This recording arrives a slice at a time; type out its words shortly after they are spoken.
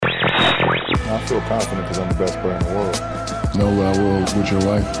I feel confident because I'm the best player in the world. Know what I will with your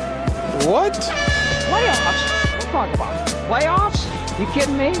wife. What? Playoffs? What talk about? Playoffs? You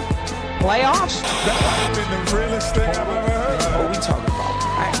kidding me? Playoffs? That might have been the realest thing I've ever heard. What are we talking about?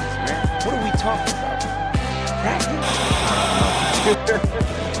 Practice, man. What are we talking about? Practice?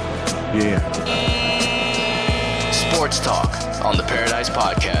 Yeah. Sports Talk on the Paradise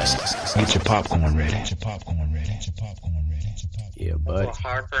Podcast. Get your popcorn ready. Yeah, bud. Well,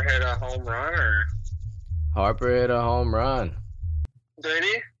 Harper hit a home run, or Harper hit a home run. did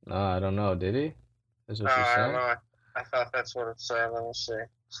he? No, I don't know. Did he? That's what you I don't said? know. I thought that's what it said. Let me see.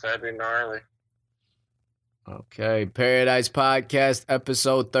 So that'd be gnarly. Okay, Paradise Podcast,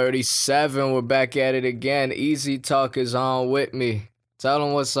 episode 37. We're back at it again. Easy Talk is on with me. Tell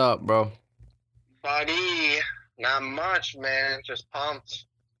them what's up, bro. Buddy, not much, man. Just pumped.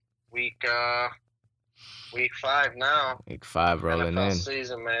 Week 5 now. Week 5 rolling NFL in.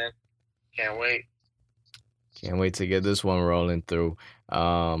 season, man. Can't wait. Can't wait to get this one rolling through.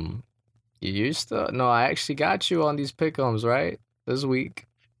 You still no, I actually got you on these pick'ems, right? This week.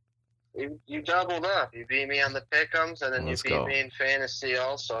 You doubled up. You beat me on the pick'ems, and then Let's you beat go. me in fantasy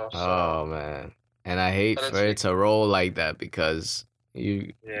also. So. Oh man. And I hate But for it's- it to roll like that because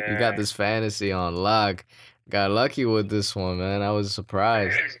you got this fantasy on lock. Got lucky with this one, man. I was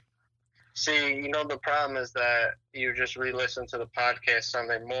surprised. See, you know, the problem is that you just re-listened to the podcast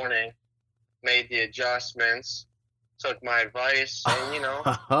Sunday morning, made the adjustments, took my advice, and, you know,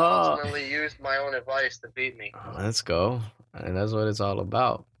 ultimately used my own advice to beat me. Let's go. And that's what it's all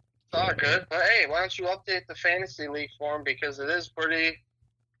about. It's all good. But, hey, why don't you update the fantasy league form, because it is pretty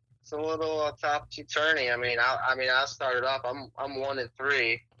 – it's a little topsy-turvy. I mean, I'll start it off. I'm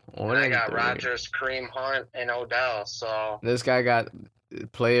 1-3. And I got 1-3. Rodgers, Kareem Hunt, and Odell, so – This guy got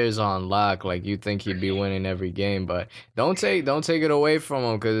players on lock. Like, you think he'd be winning every game, but don't take it away from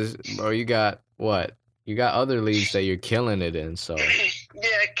him because, bro, you got what? You got other leagues that you're killing it in, so. Yeah,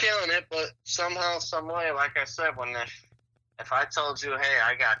 killing it, but somehow, some way, like I said, if I told you, hey,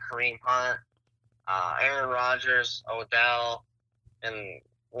 I got Kareem Hunt, Aaron Rodgers, Odell, and,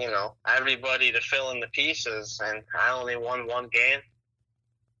 you know, everybody to fill in the pieces, and I only won one game,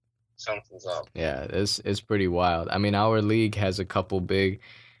 something's up. Yeah, it's pretty wild. I mean, our league has a couple big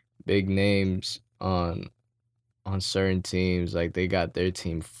names on certain teams. Like, they got their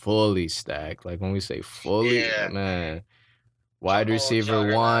team fully stacked. Like, when we say fully, Yeah. man, wide Couple receiver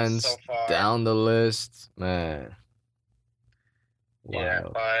juggernauts ones so far. down the list, man. Yeah,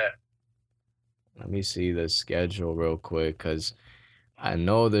 Wild. but Let me see the schedule real quick because I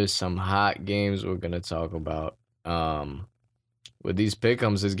know there's some hot games we're gonna talk about. With these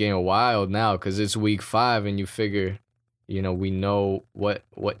pick'ems, it's getting wild now because it's week 5, and you figure, you know, we know what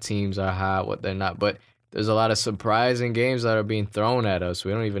teams are hot, what they're not. But there's a lot of surprising games that are being thrown at us.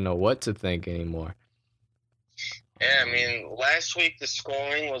 We don't even know what to think anymore. yeah, I mean, last week the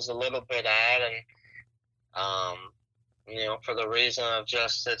scoring was a little bit odd, and you know, for the reason of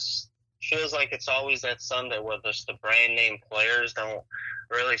just it feels like it's always that Sunday where just the brand name players don't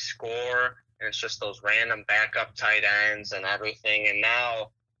really score, and it's just those random backup tight ends and everything. And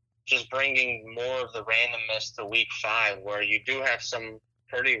now, just bringing more of the randomness to week 5, where you do have some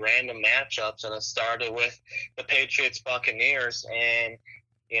pretty random matchups, and it started with the Patriots Buccaneers, and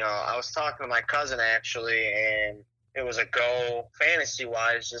you know, I was talking to my cousin actually, and it was a go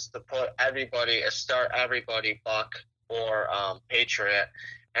fantasy-wise just to start everybody Buck or Patriot.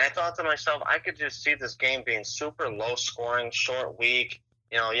 And I thought to myself, I could just see this game being super low-scoring, short week.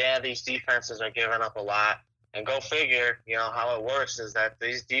 You know, yeah, these defenses are giving up a lot. And go figure, you know, how it works is that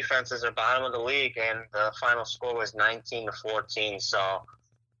these defenses are bottom of the league, and the final score was 19-14. So,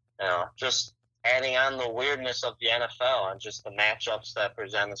 you know, just adding on the weirdness of the NFL and just the matchups that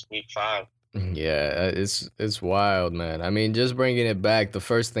present this week 5. Yeah, it's wild, man. I mean, just bringing it back, the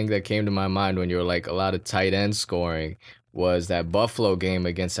first thing that came to my mind when you were like a lot of tight end scoring was that Buffalo game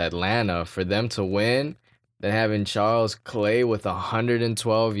against Atlanta. For them to win, then having Charles Clay with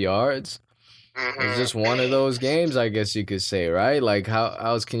 112 yards, it's just one of those games, I guess you could say, right? Like, how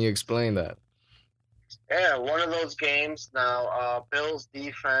else can you explain that? Yeah, one of those games. Now, Bills'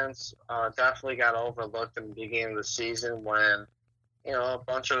 defense definitely got overlooked in the beginning of the season when, you know, a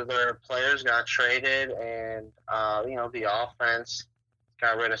bunch of their players got traded, and, you know, the offense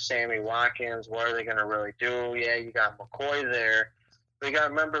got rid of Sammy Watkins. What are they going to really do? Yeah, you got McCoy there. But you got to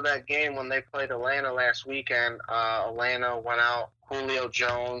remember that game when they played Atlanta last weekend. Atlanta went out Julio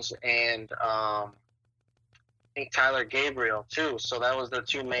Jones and I think Tyler Gabriel, too. So that was their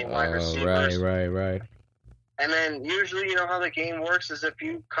two main wide receivers. Right. And then usually, you know, how the game works is if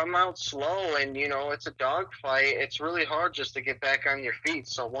you come out slow and, you know, it's a dogfight, it's really hard just to get back on your feet.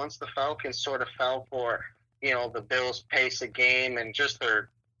 So once the Falcons sort of fell for, you know, the Bills' pace of game and just their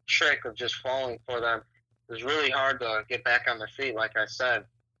trick of just falling for them, it was really hard to get back on their feet, like I said,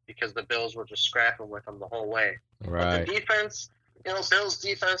 because the Bills were just scrapping with them the whole way. Right. But the defense, you know, Bills'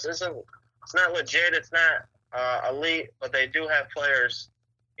 defense it's not legit, it's not elite, but they do have players,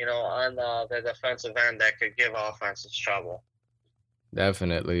 you know, on the defensive end that could give offenses trouble.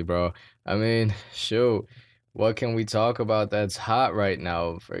 Definitely, bro. I mean, shoot, what can we talk about that's hot right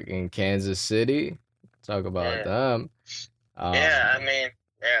now? Freaking Kansas City. Talk about them. Yeah, I mean,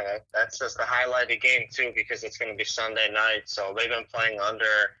 yeah, that's just the highlighted game too because it's going to be Sunday night. So they've been playing under,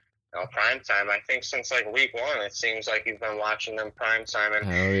 you know, prime time. I think since like week one, it seems like you've been watching them prime time. And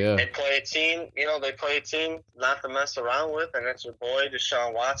Hell yeah. they play a team, you know, not to mess around with, and it's your boy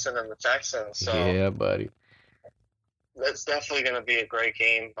Deshaun Watson and the Texans. So Yeah, buddy. that's definitely going to be a great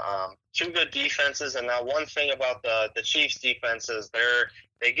game. Two good defenses, and now one thing about the Chiefs' defense is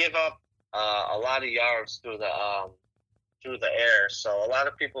they give up a lot of yards through the air. So a lot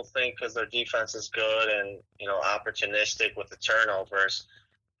of people think because their defense is good and, you know, opportunistic with the turnovers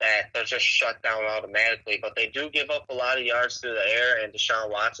that they're just shut down automatically. But they do give up a lot of yards through the air, and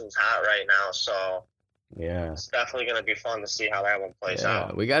Deshaun Watson's hot right now. So Yeah. it's definitely going to be fun to see how that one plays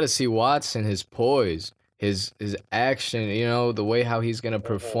out. We got to see Watson, his poise, his action, you know, the way how he's going to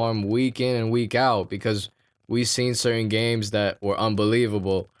perform week in and week out, because we've seen certain games that were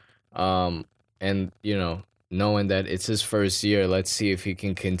unbelievable. And, you know, knowing that it's his first year, let's see if he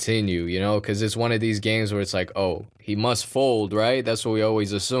can continue, you know, because it's one of these games where it's like, oh, he must fold, right? That's what we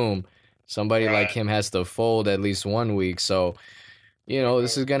always assume. Somebody like him has to fold at least 1 week. So, you know,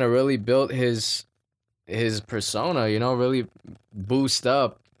 this is going to really build his persona, you know, really boost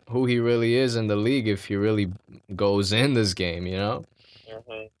up who he really is in the league if he really goes in this game, you know?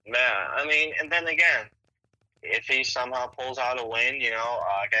 Yeah, I mean, and then again, if he somehow pulls out a win, you know,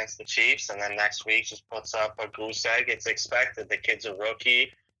 against the Chiefs, and then next week just puts up a goose egg, it's expected. The kid's a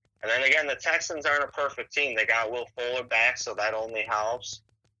rookie. And then again, the Texans aren't a perfect team. They got Will Fuller back, so that only helps.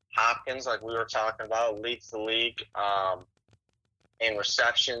 Hopkins, like we were talking about, leads the league in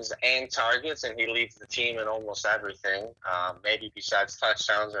receptions and targets, and he leads the team in almost everything, maybe besides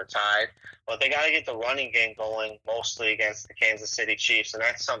touchdowns or tied. But they got to get the running game going, mostly against the Kansas City Chiefs, and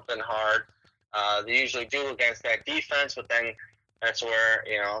that's something hard. They usually do against that defense, but then that's where,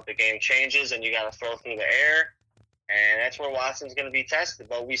 you know, the game changes and you got to throw through the air, and that's where Watson's going to be tested.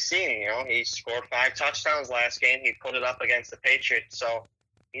 But we've seen, you know, he scored 5 touchdowns last game. He put it up against the Patriots, so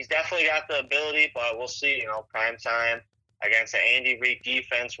he's definitely got the ability, but we'll see, you know, prime time against an Andy Reid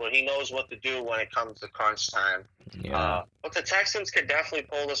defense where he knows what to do when it comes to crunch time. Yeah. But the Texans could definitely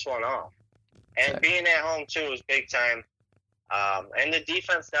pull this one off. And being at home, too, is big time. And the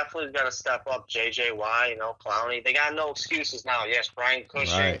defense definitely got to step up. J.J. Watt, you know, Clowney. They got no excuses now. Yes, Brian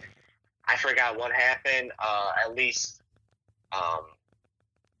Cushing. Right. I forgot what happened. At least how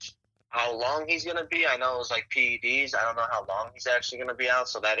long he's going to be. I know it was like PEDs. I don't know how long he's actually going to be out,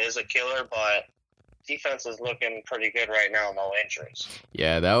 so that is a killer. But defense is looking pretty good right now, no injuries.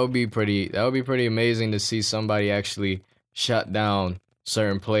 Yeah, that would be pretty amazing to see somebody actually shut down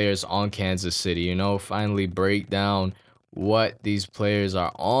certain players on Kansas City, you know, finally break down what these players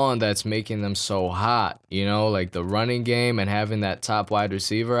are on that's making them so hot, you know, like the running game and having that top wide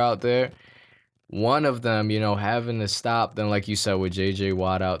receiver out there. One of them, you know, having to stop them, like you said, with J.J.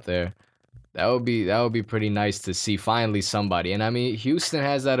 Watt out there. That would be pretty nice to see finally somebody. And I mean, Houston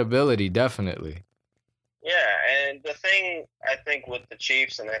has that ability, definitely. Yeah, and the thing I think with the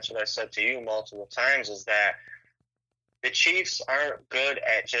Chiefs, and that's what I said to you multiple times, is that the Chiefs aren't good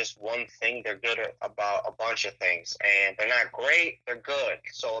at just one thing. They're good at about a bunch of things. And they're not great, they're good.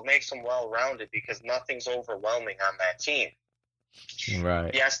 So it makes them well-rounded because nothing's overwhelming on that team.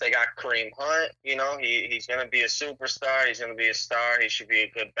 Right. Yes, they got Kareem Hunt. You know, he's going to be a superstar. He's going to be a star. He should be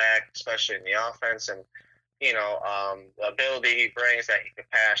a good back, especially in the offense. And, you know, the ability he brings that he could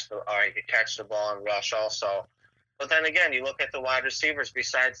he could catch the ball and rush also. But then again, you look at the wide receivers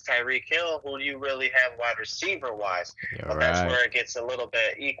besides Tyreek Hill, who do you really have wide receiver-wise? But that's where it gets a little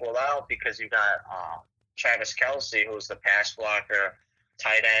bit equaled out because you got Travis Kelce, who's the pass blocker,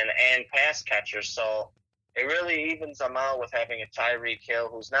 tight end, and pass catcher. So it really evens them out with having a Tyreek Hill,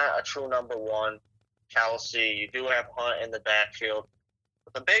 who's not a true number one. Kelce, you do have Hunt in the backfield.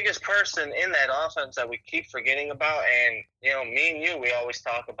 But the biggest person in that offense that we keep forgetting about, and, you know, me and you, we always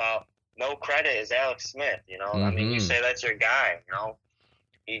talk about, no credit is Alex Smith, you know. I mean, you say that's your guy, you know.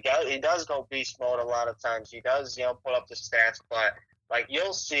 He does go beast mode a lot of times. He does, you know, put up the stats, but like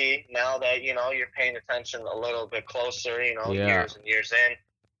you'll see now that you're paying attention a little bit closer, Yeah. years and years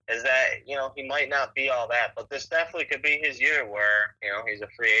in, is that he might not be all that, but this definitely could be his year where he's a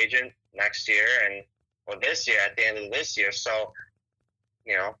free agent next year or this year at the end of this year. So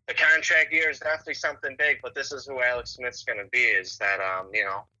the contract year is definitely something big, but this is who Alex Smith's going to be. Is that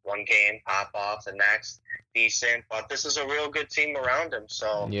one game pop off, the next decent, but this is a real good team around him.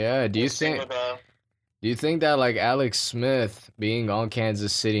 So Yeah. Do you we'll see think? what Do you think that like Alex Smith being on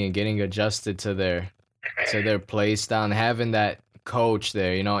Kansas City and getting adjusted to their play style and having that coach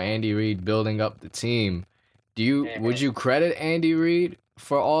there, Andy Reid building up the team, would you credit Andy Reid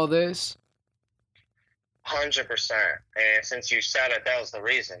for all this? 100%. And since you said it, that was the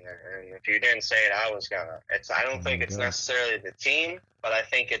reason. And if you didn't say it, I was gonna. I don't think it's necessarily the team, but I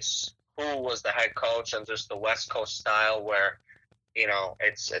think it's who was the head coach and just the West Coast style where,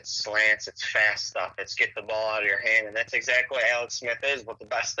 it's slants, it's fast stuff, it's get the ball out of your hand, and that's exactly what Alex Smith is. But the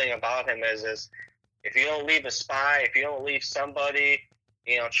best thing about him is if you don't leave a spy, if you don't leave somebody,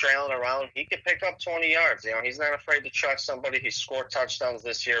 trailing around, he could pick up 20 yards. He's not afraid to chuck somebody. He scored touchdowns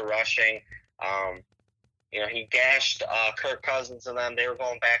this year rushing. He gashed Kirk Cousins and them. They were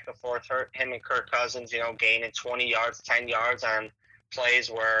going back and forth. Him and Kirk Cousins, gaining 20 yards, 10 yards on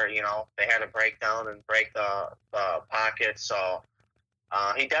plays where, they had to break down and break the pocket. So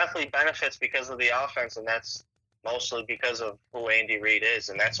he definitely benefits because of the offense, and that's mostly because of who Andy Reid is.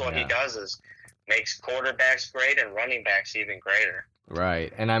 And that's what he does, is makes quarterbacks great and running backs even greater.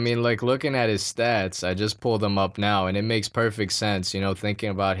 Right. And I mean, like looking at his stats, I just pulled them up now, and it makes perfect sense, thinking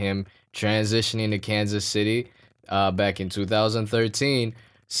about him transitioning to Kansas City back in 2013.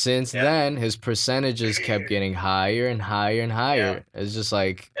 Since then, his percentages kept getting higher and higher and higher. Yeah. It's just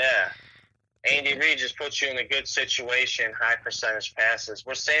like... Yeah. Andy Reid just puts you in a good situation, high percentage passes.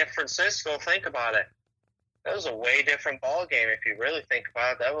 Where San Francisco, think about it. That was a way different ball game if you really think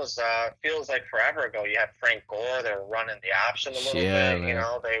about it. That was feels like forever ago. You had Frank Gore. They were running the option a little bit. Man.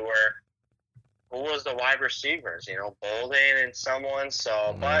 They were. Who was the wide receivers? Bolden and someone.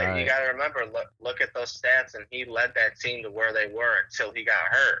 So, but you got to remember, look at those stats, and he led that team to where they were until he got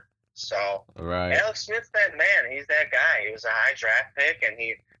hurt. So, Alex Smith's that man. He's that guy. He was a high draft pick, and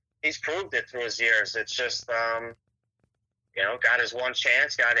he's proved it through his years. It's just got his one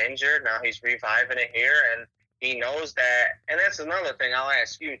chance, got injured. Now he's reviving it here, and he knows that. And that's another thing I'll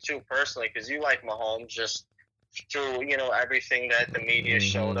ask you, too, personally, because you like Mahomes just through, everything that the media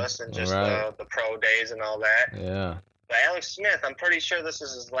showed us and just the pro days and all that. Yeah. But Alex Smith, I'm pretty sure this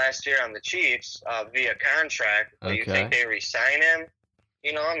is his last year on the Chiefs via contract. Do you think they re-sign him?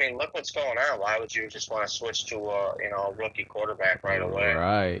 Look what's going on. Why would you just want to switch to a rookie quarterback right away?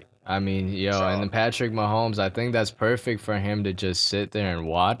 Right. I mean, and then Patrick Mahomes, I think that's perfect for him to just sit there and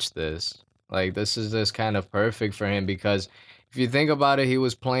watch this. Like, this is just kind of perfect for him because if you think about it, he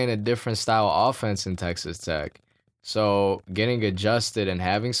was playing a different style offense in Texas Tech. So getting adjusted and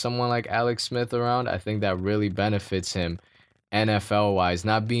having someone like Alex Smith around, I think that really benefits him NFL-wise,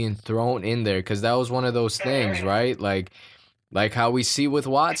 not being thrown in there, because that was one of those things, right? Like how we see with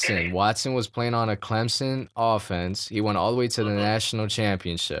Watson. Watson was playing on a Clemson offense. He went all the way to the national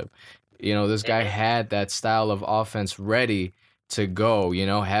championship. This guy had that style of offense ready to go,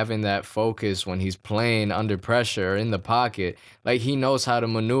 having that focus when he's playing under pressure in the pocket. Like, he knows how to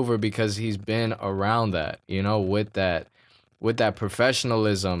maneuver because he's been around that, with that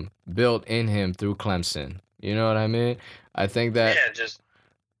professionalism built in him through Clemson. You know what I mean? I think that...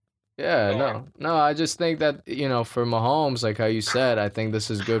 No, I just think that, for Mahomes, like how you said, I think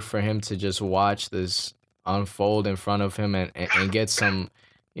this is good for him to just watch this unfold in front of him and get some,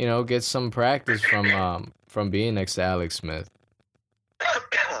 get some practice from being next to Alex Smith.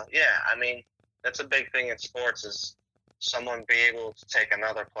 Yeah, that's a big thing in sports, is someone be able to take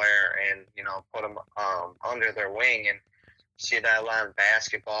another player and, put them under their wing. And see that a lot in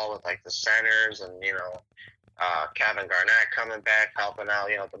basketball with, like, the centers and, Kevin Garnett coming back, helping out,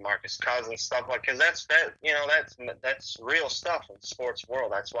 DeMarcus Cousins, stuff like, because that's real stuff in the sports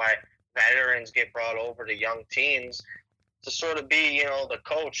world. That's why veterans get brought over to young teams to sort of be, the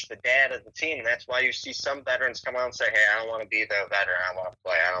coach, the dad of the team. And that's why you see some veterans come out and say, hey, I don't want to be the veteran. I want to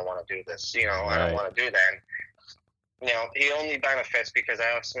play. I don't want to do this. I don't want to do that. And, he only benefits because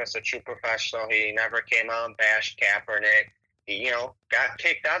Alex Smith's a true professional. He never came out and bashed Kaepernick. He, got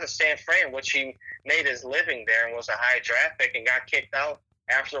kicked out of San Fran, which he made his living there and was a high draft pick, and got kicked out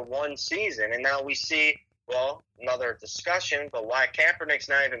after one season. And now we see, another discussion, but why Kaepernick's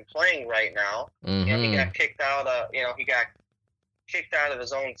not even playing right now. He got kicked out of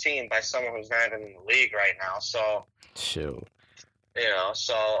his own team by someone who's not even in the league right now. So, shoot.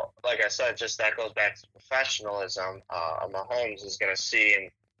 So like I said, just that goes back to professionalism. Mahomes is going to see,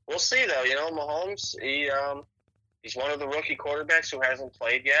 and we'll see though. Mahomes, he's one of the rookie quarterbacks who hasn't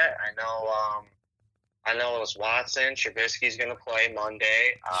played yet. I know it was Watson. Trubisky's going to play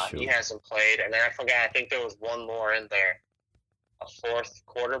Monday. He hasn't played, and then I forgot. I think there was one more in there, a fourth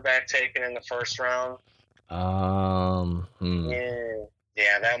quarterback taken in the first round.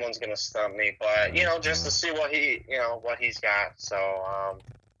 Yeah, that one's gonna stump me, but just to see what he's got. So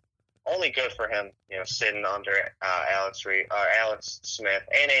only good for him, sitting under Alex Smith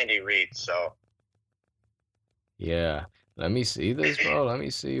and Andy Reid. So Yeah. Let me see this, bro. Let me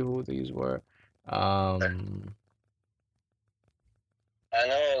see who these were. I know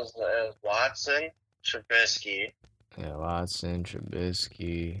it was Watson, Trubisky. Yeah, Watson,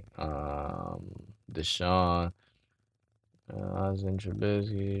 Trubisky, Deshaun, Watson,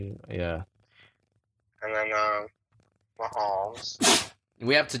 Trubisky. Yeah. And then Mahomes.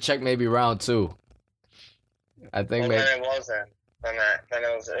 We have to check maybe round 2. I think maybe. Then it wasn't. Then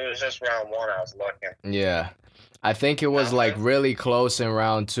it was just round 1. I was looking. Yeah. I think it was like really close in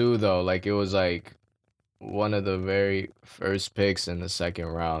round 2 though. Like it was like one of the very first picks in the second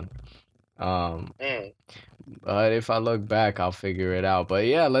round. But if I look back, I'll figure it out. But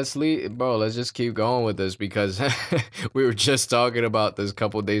yeah, let's just keep going with this because we were just talking about this a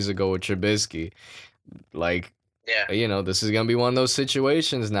couple days ago with Trubisky. Like, yeah, this is gonna be one of those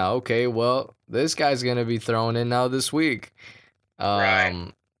situations now. Okay, well, this guy's gonna be thrown in now this week.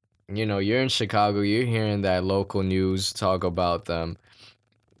 Right. You're in Chicago. You're hearing that local news talk about them.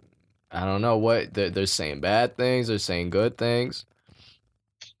 I don't know what they're saying. Bad things. They're saying good things.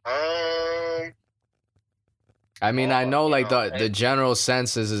 I mean, I know like the general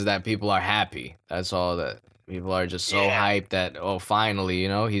census is that people are happy. That's all that people are just so hyped that finally,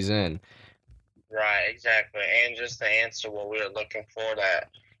 he's in. Right, exactly. And just to answer what we were looking for, that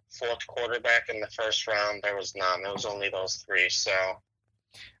fourth quarterback in the first round, there was none. It was only those 3. So.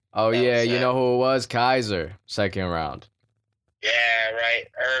 Oh yeah, you know who it was? Kaiser, second round. Yeah, right,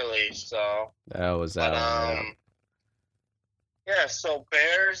 early. So. That was that one. Yeah, so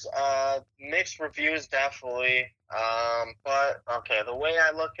Bears, mixed reviews definitely. But okay, the way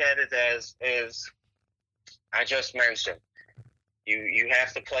I look at it is I just mentioned, you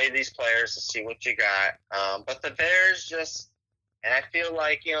have to play these players to see what you got. But the Bears and I feel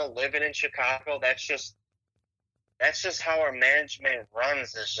like, living in Chicago, that's just how our management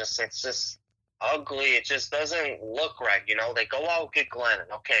runs. It's just ugly. It just doesn't look right. They go out, get Glennon.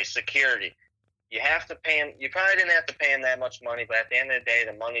 Okay, security. You have to pay him. You probably didn't have to pay him that much money, but at the end of the day,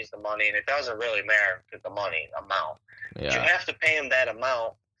 the money's the money, and it doesn't really matter the money amount. Yeah. But you have to pay him that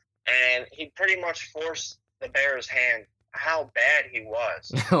amount, and he pretty much forced the Bears' hand how bad he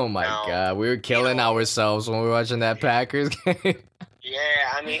was. Oh my God, we were killing ourselves when we were watching that Packers game.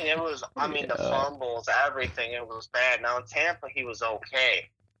 Yeah, I mean the fumbles, everything, it was bad. Now in Tampa, he was okay,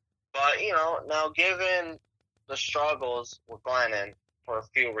 but now given the struggles with Glennon. For a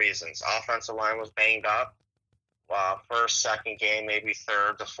few reasons. Offensive line was banged up. First, second game, maybe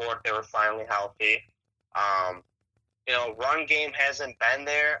third. The fourth, they were finally healthy. Run game hasn't been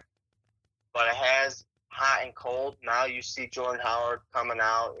there, but it has hot and cold. Now you see Jordan Howard coming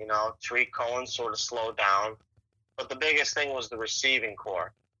out. Tariq Cohen sort of slowed down. But the biggest thing was the receiving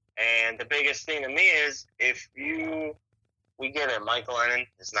core. And the biggest thing to me is we get it, Mike Glennon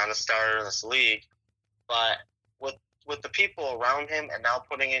is not a starter in this league, but with the people around him and now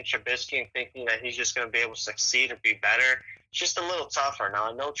putting in Trubisky and thinking that he's just going to be able to succeed or be better, it's just a little tougher. Now,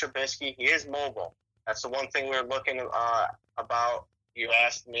 I know Trubisky, he is mobile. That's the one thing we were looking about. You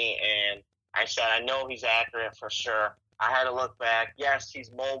asked me, and I said, I know he's accurate for sure. I had to look back. Yes,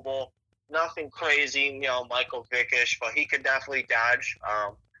 he's mobile. Nothing crazy, Michael Vick-ish, but he could definitely dodge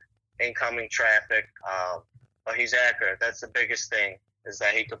incoming traffic. But he's accurate. That's the biggest thing. Is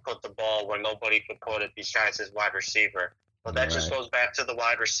that he could put the ball where nobody could put it besides his wide receiver. But that just goes back to the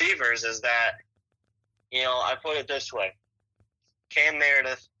wide receivers is that, I put it this way. Cam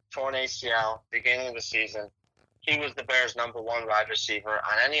Meredith, torn ACL, beginning of the season. He was the Bears' number 1 wide receiver.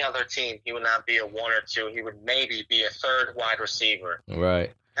 On any other team, he would not be a 1 or 2. He would maybe be a 3rd wide receiver.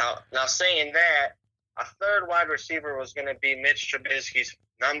 Right. Now saying that, a 3rd wide receiver was going to be Mitch Trubisky's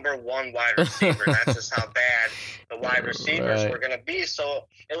number 1 wide receiver. That's just how bad the wide receivers were going to be. So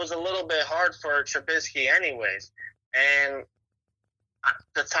it was a little bit hard for Trubisky anyways. And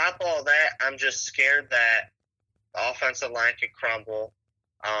to top all that, I'm just scared that the offensive line could crumble.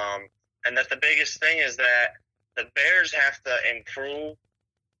 And that the biggest thing is that the Bears have to improve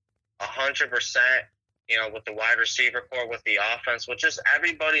 100%, with the wide receiver core, with the offense, with just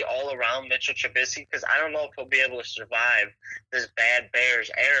everybody all around Mitchell Trubisky, because I don't know if he'll be able to survive this bad Bears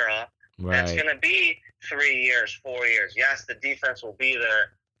era. Right. That's going to be 3 years, 4 years. Yes, the defense will be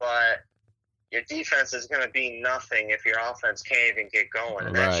there, but your defense is going to be nothing if your offense can't even get going.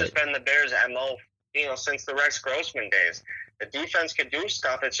 And that's just been the Bears' MO, since the Rex Grossman days. The defense can do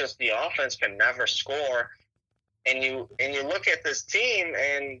stuff. It's just the offense can never score. And you look at this team,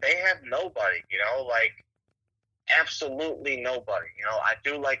 and they have nobody, absolutely nobody. I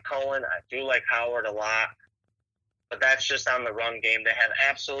do like Cohen. I do like Howard a lot. But that's just on the run game. They have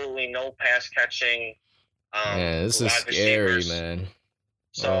absolutely no pass catching. This is scary, receivers. Man.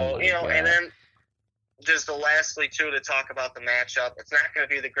 So, and then just lastly, too, to talk about the matchup, it's not going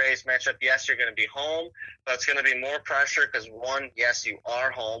to be the greatest matchup. Yes, you're going to be home, but it's going to be more pressure because, one, yes, you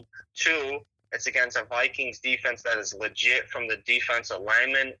are home. Two, it's against a Vikings defense that is legit, from the defensive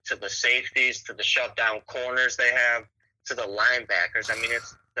linemen to the safeties to the shutdown corners they have to the linebackers. I mean,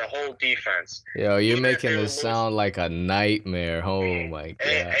 it's the whole defense. Yo, you're making this sound like a nightmare. Oh, my God.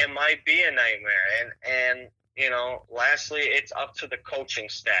 It might be a nightmare. And lastly, it's up to the coaching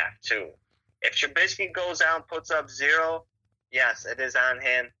staff, too. If Trubisky goes out and puts up 0, yes, it is on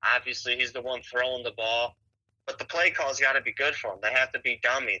him. Obviously, he's the one throwing the ball. But the play calls got to be good for him. They have to be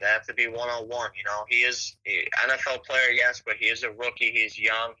dummy. They have to be one-on-one. He is an NFL player, yes, but he is a rookie. He's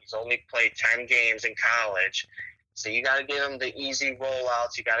young. He's only played 10 games in college. So you got to give him the easy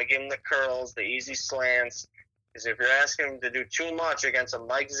rollouts. You got to give him the curls, the easy slants. Because if you're asking him to do too much against a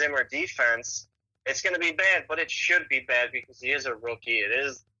Mike Zimmer defense, it's going to be bad. But it should be bad because he is a rookie. It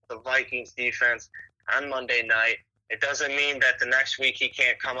is the Vikings defense on Monday night. It doesn't mean that the next week he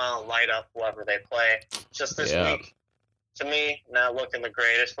can't come out and light up whoever they play. Just this week, to me, not looking the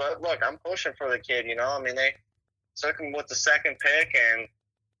greatest. But look, I'm pushing for the kid, I mean, they took him with the second pick, and,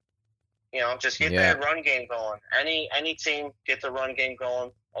 just get that run game going. Any team, get the run game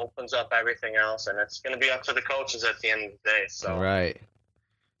going, opens up everything else, and it's going to be up to the coaches at the end of the day. So right.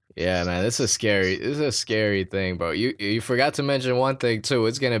 Yeah, man, this is a scary thing, bro. You forgot to mention one thing, too.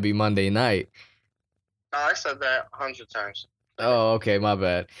 It's going to be Monday night. I said that 100 times. Oh, okay, my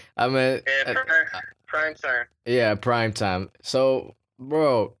bad. I mean, prime time. Yeah, prime time. So,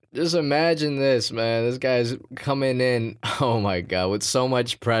 bro, just imagine this, man. This guy's coming in, oh my God, with so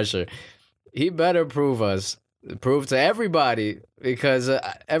much pressure. He better prove to everybody, because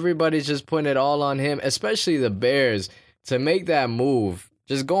everybody's just putting it all on him, especially the Bears, to make that move.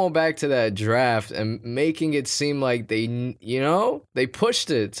 Just going back to that draft and making it seem like they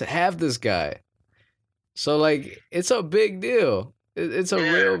pushed it to have this guy. So, it's a big deal. It's a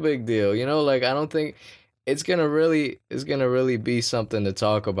real big deal. I don't think it's gonna really be something to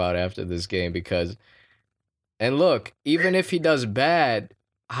talk about after this game, because, and look, even if he does bad,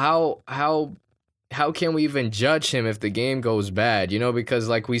 how can we even judge him if the game goes bad? Because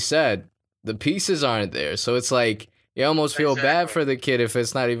like we said, the pieces aren't there. So it's like you almost feel bad for the kid if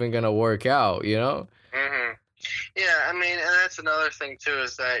it's not even gonna work out. Mm-hmm. Yeah, I mean, and that's another thing too,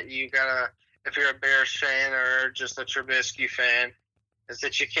 is that you gotta, if you're a Bears fan or just a Trubisky fan, is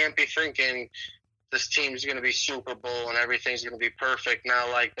that you can't be thinking this team's going to be Super Bowl and everything's going to be perfect. Now,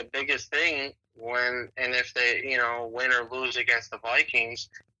 the biggest thing if they, win or lose against the Vikings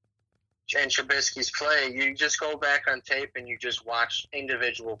and Trubisky's play, you just go back on tape and you just watch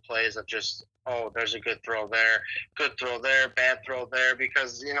individual plays of just, oh, there's a good throw there, bad throw there,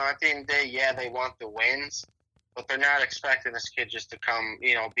 because, at the end of the day, yeah, they want the wins, but they're not expecting this kid just to come,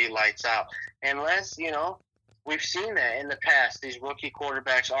 be lights out. Unless, we've seen that in the past. These rookie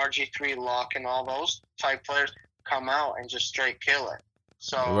quarterbacks, RG3, Luck, and all those type players come out and just straight kill it.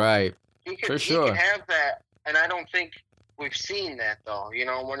 So right, he can sure. have that, and I don't think we've seen that, though.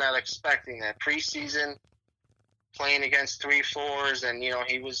 We're not expecting that. Preseason, playing against 3-4s, and,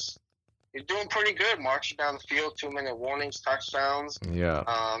 he's doing pretty good, marching down the field, 2-minute warnings, touchdowns. Yeah.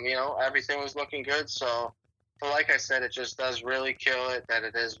 Everything was looking good, so... But like I said, it just does really kill it that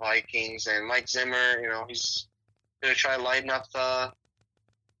it is Vikings, and Mike Zimmer, he's going to try to lighten up the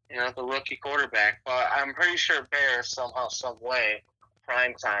rookie quarterback. But I'm pretty sure Bears somehow, some way,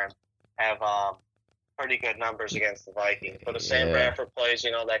 prime time, have pretty good numbers against the Vikings. But if Sam Bradford plays,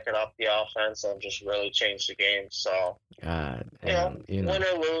 that could up the offense and just really change the game. So, win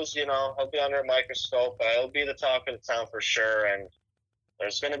or lose, he'll be under a microscope, but he'll be the talk of the town for sure. And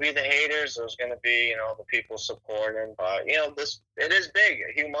there's going to be the haters. There's going to be, the people supporting. But, it is big,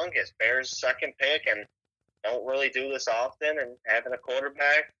 humongous. Bears' second pick, and don't really do this often. And having a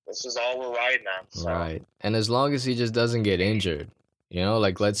quarterback, this is all we're riding on. So. Right. And as long as he just doesn't get injured,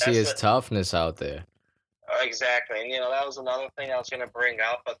 let's see his toughness out there. exactly. And, that was another thing I was going to bring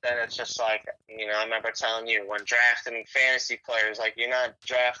up, but then it's just like, I remember telling you when drafting fantasy players, like, you're not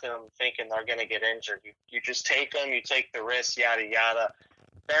drafting them thinking they're going to get injured. You just take them, you take the risk, yada, yada.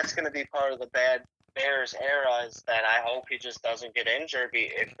 That's going to be part of the bad Bears era is that I hope he just doesn't get injured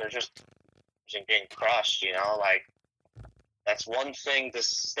if they're just getting crushed, like, that's one thing to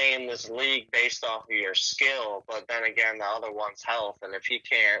stay in this league based off of your skill, but then again, the other one's health. And if he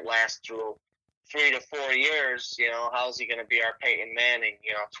can't last through 3 to 4 years, how's he going to be our Peyton Manning,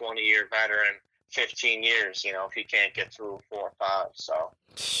 20-year veteran, 15 years, if he can't get through 4 or 5. So,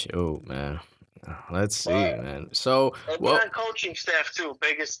 shoot, man. Let's see, man. So, on coaching staff too.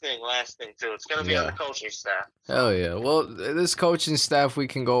 Biggest thing, last thing too. It's gonna be on the coaching staff. Hell yeah. Well, this coaching staff we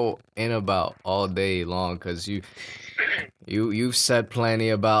can go in about all day long because you've said plenty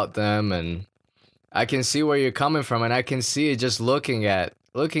about them, and I can see where you're coming from, and I can see it just looking at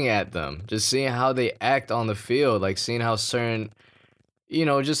them, just seeing how they act on the field, like seeing how certain.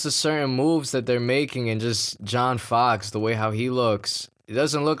 Just the certain moves that they're making, and just John Fox, the way how he looks. It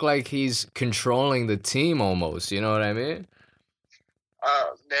doesn't look like he's controlling the team almost, you know what I mean?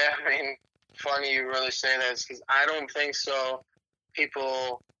 Yeah, funny you really say that because I don't think so.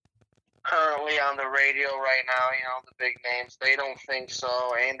 People currently on the radio right now, the big names, they don't think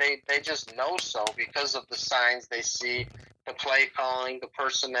so, and they just know so because of the signs they see, the play calling, the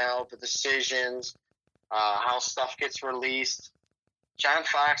personnel, the decisions, how stuff gets released. John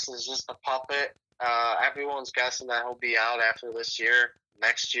Fox is just a puppet. Everyone's guessing that he'll be out after this year,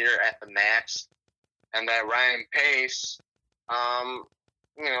 next year at the max, and that Ryan Pace,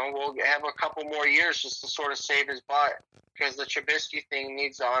 will have a couple more years just to sort of save his butt because the Trubisky thing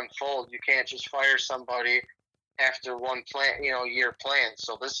needs to unfold. You can't just fire somebody after one year plan.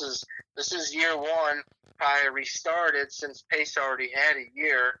 So this is year one, probably restarted since Pace already had a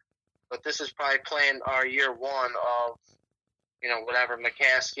year, but this is probably our year one of. Whatever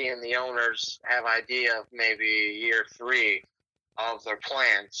McCaskey and the owners have idea of maybe year 3 of their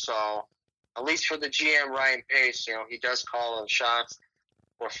plan. So, at least for the GM, Ryan Pace, he does call the shots.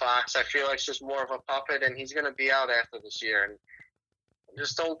 For Fox, I feel like it's just more of a puppet, and he's going to be out after this year. And I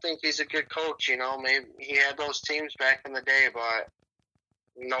just don't think he's a good coach, Maybe he had those teams back in the day, but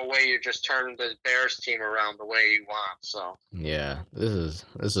no way you just turn the Bears team around the way you want. So yeah, this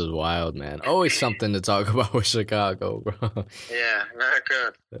is wild, man. Always something to talk about with Chicago, bro. Yeah, not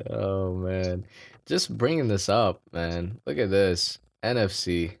good. Oh man, just bringing this up, man. Look at this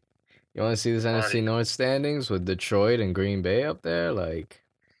NFC. You want to see this NFC North standings with Detroit and Green Bay up there, like?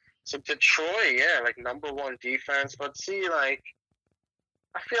 So Detroit, yeah, like number 1 defense, but see, like.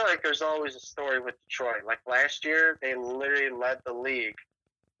 I feel like there's always a story with Detroit. Like last year, they literally led the league.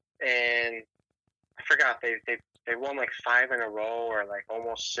 And I forgot they won like 5 in a row or like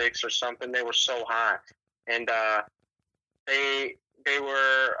almost 6 or something. They were so hot, and they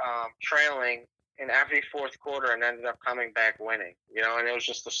were trailing in every fourth quarter and ended up coming back winning. And it was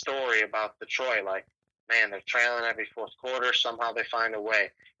just a story about Detroit. Like, man, they're trailing every fourth quarter. Somehow they find a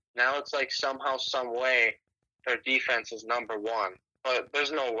way. Now it's like somehow, some way, their defense is number 1. But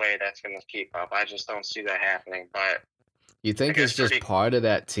there's no way that's going to keep up. I just don't see that happening. But you think it's just part of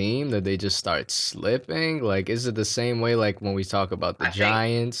that team that they just start slipping? Like, is it the same way like when we talk about the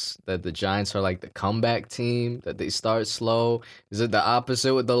Giants, that the Giants are like the comeback team, that they start slow? Is it the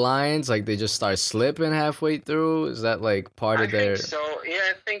opposite with the Lions? Like, they just start slipping halfway through? Is that like part of their... I think so. Yeah,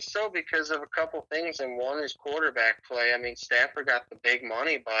 I think so because of a couple things. And one is quarterback play. Stafford got the big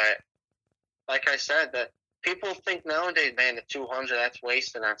money, but like I said, that people think nowadays, man, the 200, that's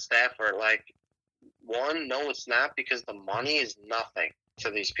wasted on Stafford. Like, one, no, it's not, because the money is nothing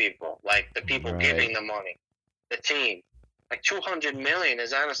to these people. Like, the people giving the money, the team. Like, $200 million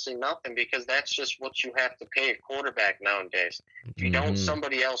is honestly nothing because that's just what you have to pay a quarterback nowadays. If you don't,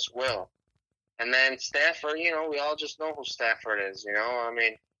 somebody else will. And then Stafford, we all just know who Stafford is,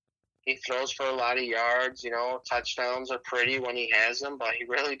 he throws for a lot of yards, touchdowns are pretty when he has them, but he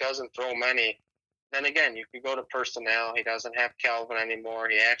really doesn't throw many. Then again, you could go to personnel. He doesn't have Calvin anymore.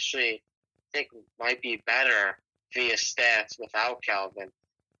 He actually, I think, might be better via stats without Calvin.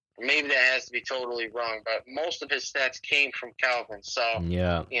 Maybe that has to be totally wrong, but most of his stats came from Calvin. So,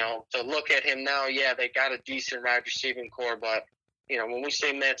 to look at him now, yeah, they got a decent wide receiving core, but, when we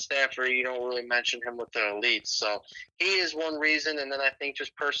say Matt Stafford, you don't really mention him with the elites. So he is one reason, and then I think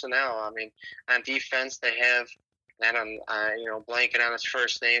just personnel. On defense, they have, and I'm, blanking on his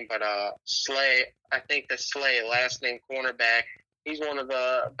first name, but Slay, I think the Slay, last name cornerback, he's one of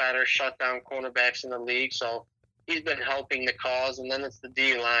the better shutdown cornerbacks in the league, so he's been helping the cause, and then it's the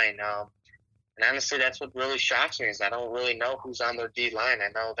D-line. And honestly, that's what really shocks me is I don't really know who's on their D-line. I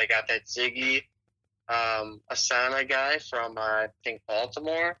know they got that Ziggy Asana guy from I think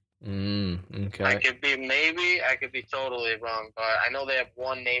Baltimore. Okay. I could be totally wrong, but I know they have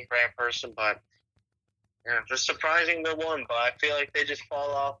one name brand person, but just surprising they're one. But I feel like they just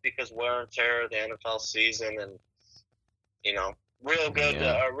fall off because wear and tear of the NFL season, and real good,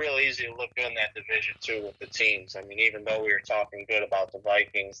 Yeah. real easy to look good in that division too with the teams. I mean, even though we were talking good about the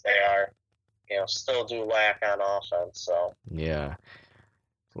Vikings, they are, still do lack on offense. So Yeah.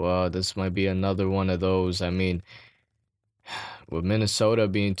 Well, this might be another one of those. I mean, with Minnesota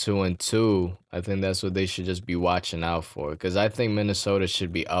being 2-2, I think that's what they should just be watching out for. Because I think Minnesota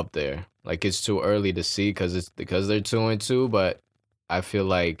should be up there. Like it's too early to see because they're 2-2, but I feel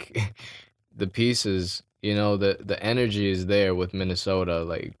like the pieces, the energy is there with Minnesota.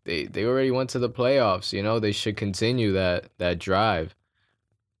 Like they already went to the playoffs. They should continue that drive.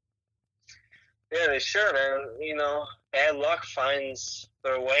 yeah, they should, and bad luck finds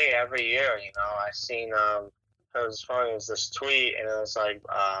their way every year. I seen it was funny. It was this tweet, and it was like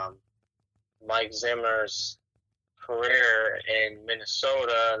Mike Zimmer's career in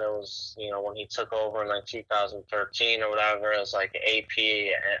Minnesota, and it was when he took over in like 2013 or whatever. It was like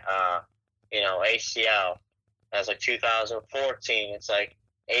AP, ACL. That was like 2014. It's like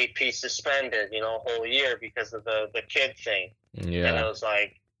AP suspended, a whole year because of the kid thing. And it Yeah. was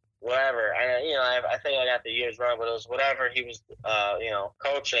like whatever. I think I got the years wrong, but it was whatever he was,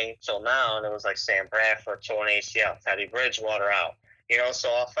 coaching till now, and it was like Sam Bradford torn ACL, Teddy Bridgewater out.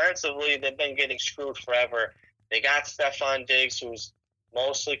 So offensively they've been getting screwed forever. They got Stephon Diggs, who's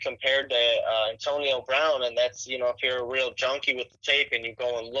mostly compared to Antonio Brown, and that's if you're a real junkie with the tape and you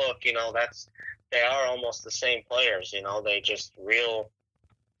go and look, they are almost the same players. They just real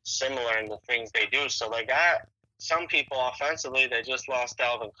similar in the things they do. So they got some people offensively. They just lost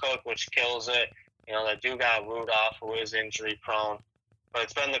Dalvin Cook, which kills it. They do got Rudolph, who is injury prone. But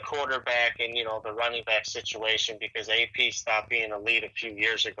it's been the quarterback and, the running back situation because AP stopped being elite a few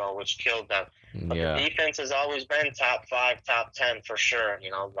years ago, which killed them. But Yeah. the defense has always been top 5, top 10 for sure.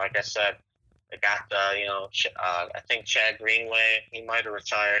 Like I said, they got I think Chad Greenway, he might have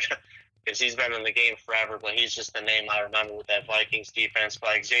retired because he's been in the game forever, but he's just the name I remember with that Vikings defense.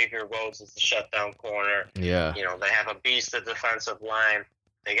 But Xavier Rhodes is the shutdown corner. Yeah. They have a beast of defensive line.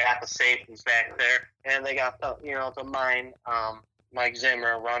 They got the safeties back there, and they got the mine, Mike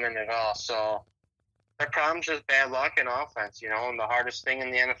Zimmer running it all. So their problem's just bad luck in offense, and the hardest thing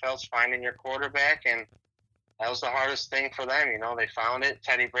in the NFL is finding your quarterback, and that was the hardest thing for them. They found it.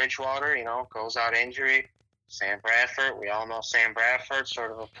 Teddy Bridgewater, goes out injury. Sam Bradford, we all know Sam Bradford,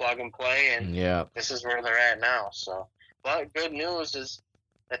 sort of a plug and play, and Yeah. this is where they're at now. So, but good news is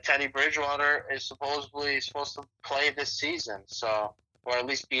that Teddy Bridgewater is supposed to play this season, so, or at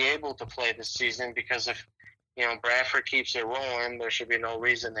least be able to play this season, because if Bradford keeps it rolling, there should be no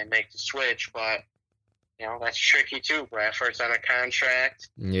reason they make the switch. But that's tricky too. Bradford's on a contract.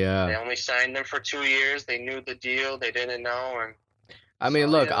 Yeah. They only signed him for 2 years. They knew the deal. They didn't know, and I mean,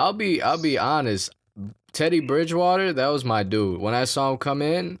 so, look, yeah. I'll be honest. Teddy Bridgewater, that was my dude. When I saw him come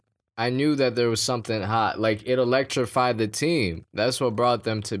in, I knew that there was something hot. Like it electrified the team. That's what brought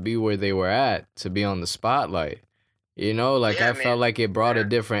them to be where they were at, to be on the spotlight. Like Yeah, I felt like it brought a yeah.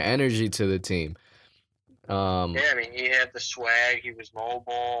 different energy to the team. Yeah, I mean, he had the swag. He was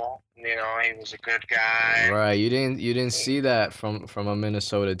mobile. He was a good guy. Right. You didn't see that from a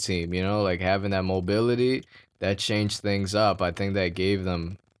Minnesota team, like having that mobility, that changed things up. I think that gave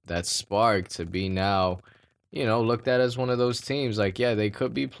them that spark to be now, looked at as one of those teams. Like, yeah, they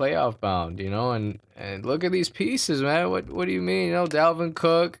could be playoff bound, and look at these pieces, man. What do you mean? Dalvin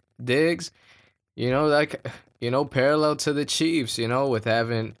Cook, Diggs, parallel to the Chiefs, with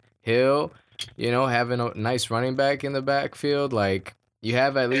having Hill, having a nice running back in the backfield. Like, you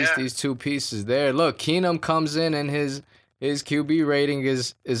have at least Yeah. these two pieces there. Look, Keenum comes in and his QB rating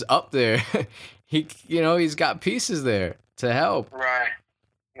is up there. He's got pieces there to help. Right.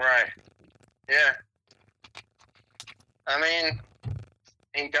 Yeah. I mean,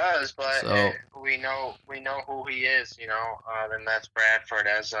 he does, but So- we know who he is, and that's Bradford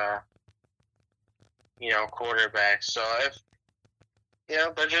as a quarterback. So if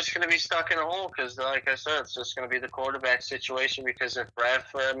they're just going to be stuck in a hole because, like I said, it's just going to be the quarterback situation. Because if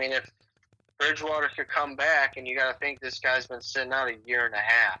if Bridgewater could come back, and you got to think this guy's been sitting out a year and a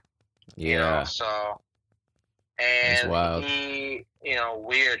half. Yeah. So, That's and wild. he,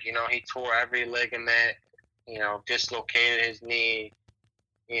 weird, he tore every ligament, dislocated his knee.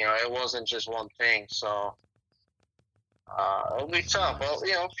 It wasn't just one thing. So, it'll be tough. Well,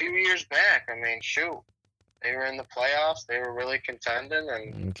 a few years back, shoot, they were in the playoffs. They were really contending,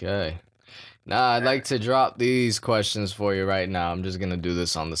 and Okay. Nah, I'd like to drop these questions for you right now. I'm just gonna do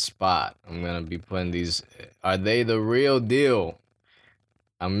this on the spot. I'm gonna be putting these. Are they the real deal?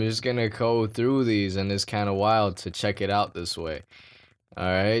 I'm just gonna go through these, and it's kind of wild to check it out this way. All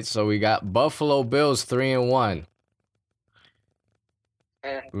right, so we got Buffalo Bills 3-1.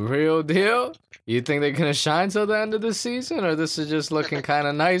 Real deal? You think they're gonna shine till the end of the season, or this is just looking kind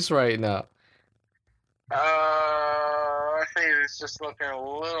of nice right now? I think it's just looking a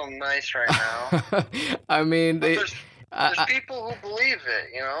little nice right now. I mean, But they. there's people who believe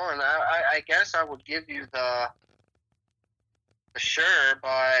it, and I guess I would give you the sure,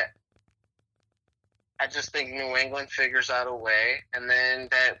 but I just think New England figures out a way, and then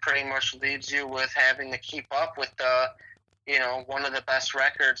that pretty much leaves you with having to keep up with one of the best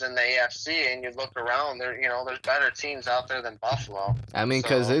records in the AFC, and you look around, there's better teams out there than Buffalo. I mean,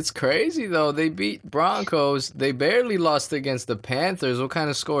 because it's crazy, though. They beat Broncos. They barely lost against the Panthers. What kind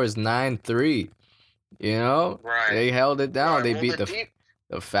of score is 9-3? Right. They held it down. Right. They Well, beat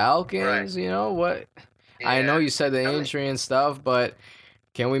the Falcons. Right. What? Yeah. I know you said the injury and stuff, but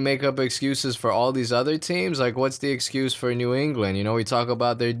can we make up excuses for all these other teams? Like, what's the excuse for New England? We talk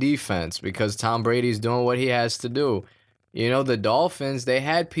about their defense because Tom Brady's doing what he has to do. The Dolphins, they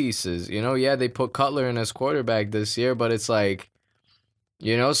had pieces. Yeah, they put Cutler in as quarterback this year, but it's like,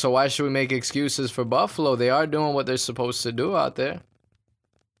 so why should we make excuses for Buffalo? They are doing what they're supposed to do out there.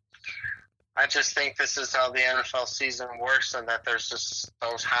 I just think this is how the NFL season works, and that there's just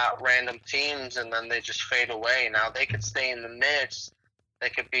those hot random teams, and then they just fade away. Now, they could stay in the mix. They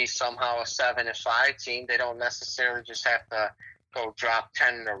could be somehow a 7-5 team. They don't necessarily just have to go drop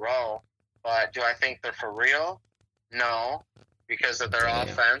 10 in a row. But do I think they're for real? No, because of their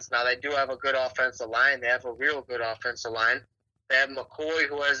offense. Now, they do have a good offensive line. They have a real good offensive line. They have McCoy,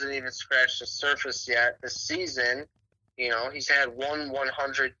 who hasn't even scratched the surface yet this season. He's had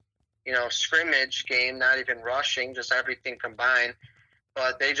 100, scrimmage game, not even rushing, just everything combined.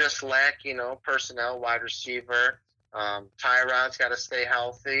 But they just lack, personnel, wide receiver. Tyrod's got to stay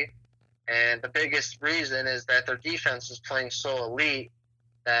healthy. And the biggest reason is that their defense is playing so elite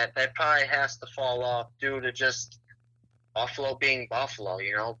that probably has to fall off due to just Buffalo being Buffalo,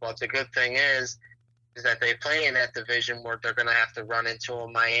 But the good thing is that they play in that division where they're going to have to run into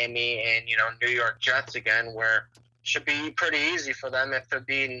a Miami and, New York Jets again, where it should be pretty easy for them if they're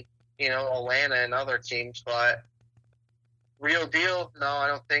beating, Atlanta and other teams. But real deal? No, I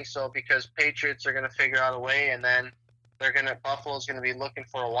don't think so, because Patriots are going to figure out a way, and then Buffalo's going to be looking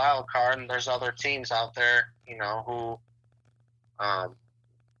for a wild card, and there's other teams out there, who,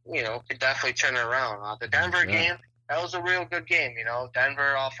 could definitely turn it around. The Denver game, that was a real good game.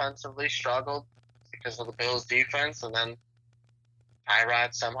 Denver offensively struggled because of the Bills' defense, and then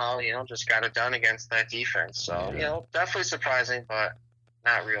Tyrod somehow, just got it done against that defense. So, definitely surprising, but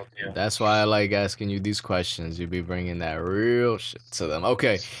not real deal. That's why I like asking you these questions. You be bringing that real shit to them.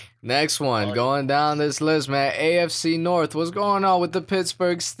 Okay, next one. Going down this list, man. AFC North. What's going on with the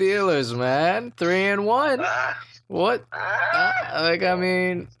Pittsburgh Steelers, man? 3-1. What? I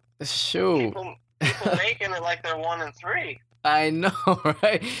mean, shoot. People making it like they're 1-3. I know,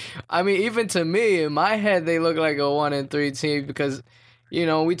 right? I mean, even to me, in my head, they look like a 1-3 team because,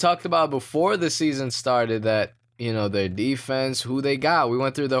 we talked about before the season started that, their defense, who they got. We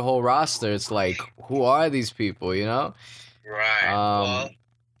went through their whole roster. It's like, who are these people, Right.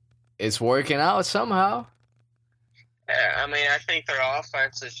 It's working out somehow. Yeah, I mean, I think their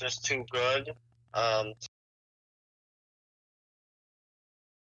offense is just too good.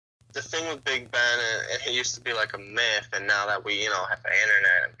 The thing with Big Ben, it used to be like a myth, and now that we, have the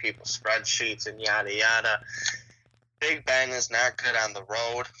internet and people's spreadsheets and yada yada, Big Ben is not good on the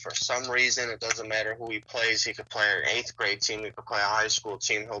road. For some reason, it doesn't matter who he plays. He could play an 8th grade team. He could play a high school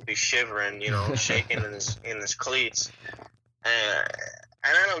team. He'll be shivering, shaking in his cleats. And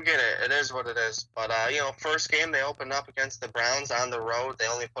I don't get it. It is what it is. But, first game, they opened up against the Browns on the road. They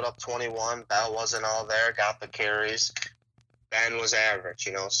only put up 21. Bell wasn't all there, got the carries. Ben was average.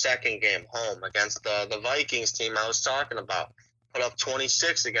 Second game, home against the Vikings team I was talking about. Put up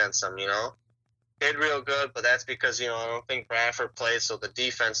 26 against them, Did real good, but that's because, I don't think Bradford played, so the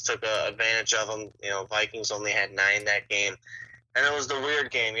defense took advantage of them. Vikings only had 9 that game. And it was the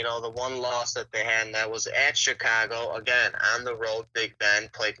weird game, the one loss that they had, and that was at Chicago. Again, on the road, Big Ben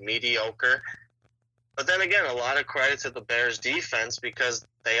played mediocre. But then again, a lot of credit to the Bears defense because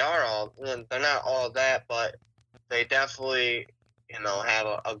they're not all that, but they definitely,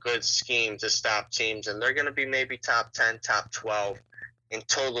 have a good scheme to stop teams, and they're going to be maybe top 10, top 12 in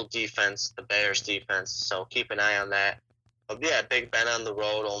total defense, the Bears defense. So keep an eye on that. But yeah, Big Ben on the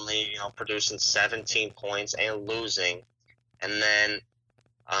road only, producing 17 points and losing. And then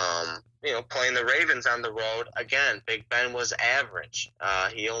playing the Ravens on the road, again, Big Ben was average.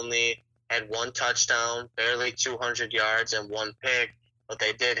 He only had one touchdown, barely 200 yards, and one pick, but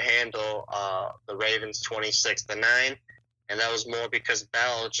they did handle the Ravens 26-9, and that was more because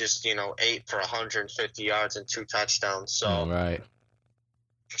Bell just, ate for 150 yards and 2 touchdowns. So Right.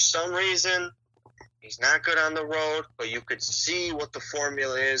 for some reason, he's not good on the road, but you could see what the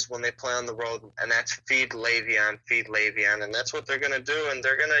formula is when they play on the road, and that's feed Le'Veon, and that's what they're going to do, and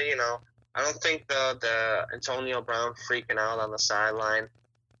they're going to, I don't think the Antonio Brown freaking out on the sideline,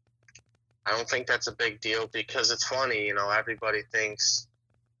 I don't think that's a big deal because it's funny, everybody thinks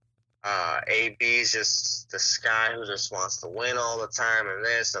AB's just this guy who just wants to win all the time and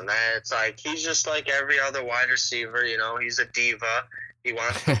this and that. It's like he's just like every other wide receiver, he's a diva. He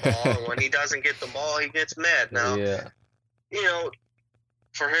wants the ball, and when he doesn't get the ball, he gets mad. Now, Yeah.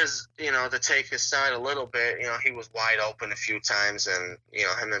 For his, to take his side a little bit, he was wide open a few times, and,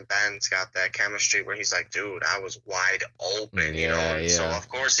 him and Ben's got that chemistry where he's like, dude, I was wide open, Yeah. So, of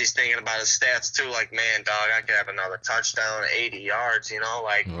course, he's thinking about his stats, too, like, man, dog, I could have another touchdown, 80 yards,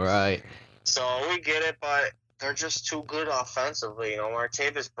 Right. So we get it, but they're just too good offensively.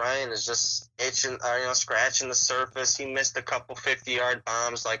 Martavis Bryant is just itching, scratching the surface. He missed a couple 50-yard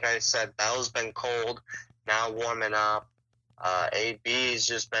bombs. Like I said, Bell's been cold, now warming up. AB's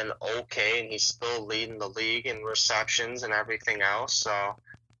just been okay, and he's still leading the league in receptions and everything else. So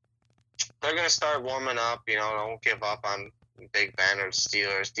they're going to start warming up. Don't give up on Big Ben or the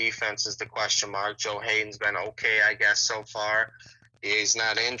Steelers. Defense is the question mark. Joe Hayden's been okay, I guess, so far. He's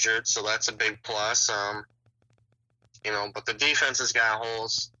not injured, so that's a big plus. But the defense has got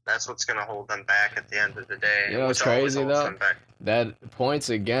holes. That's what's going to hold them back at the end of the day. It's crazy, though? That points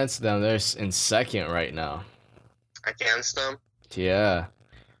against them, they're in second right now. Against them? Yeah.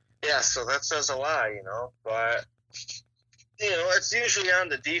 Yeah, so that says a lot, But, it's usually on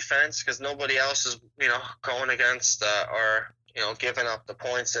the defense because nobody else is, going against or, giving up the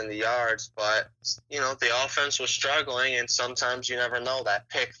points and the yards. But, the offense was struggling, and sometimes you never know. That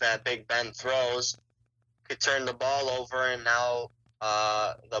pick that Big Ben throws could turn the ball over, and now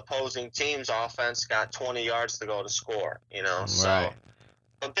the opposing team's offense got 20 yards to go to score, So, Right.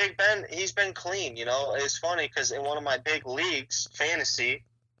 but Big Ben, he's been clean, It's funny because in one of my big leagues, fantasy,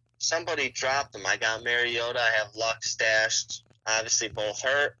 somebody dropped him. I got Mariota. I have Luck stashed. Obviously, both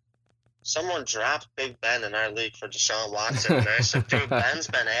hurt. Someone dropped Big Ben in our league for Deshaun Watson, and I said, dude, Ben's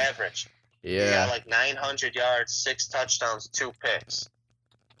been average. He Yeah. got like 900 yards, 6 touchdowns, 2 picks.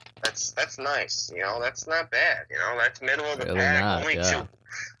 That's nice, That's not bad, That's middle of the Really pack. not, yeah.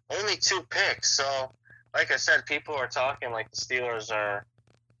 Only 2 picks. So, like I said, people are talking like the Steelers are,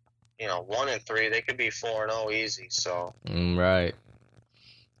 1-3. They could be 4-0 easy. So Right.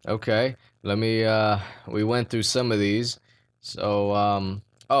 Okay. Let me. We went through some of these. So.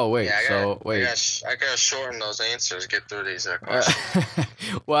 Oh wait. yeah, wait. I gotta shorten those answers. Get through these questions.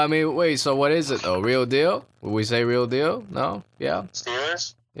 Well, I mean, wait. So what is it though? Real deal? Would we say real deal? No. Yeah.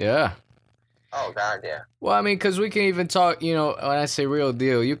 Steelers? Yeah. Oh God, yeah. Well, I mean, because we can even talk. When I say real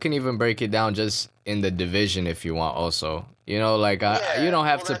deal, you can even break it down just in the division if you want. Also, you don't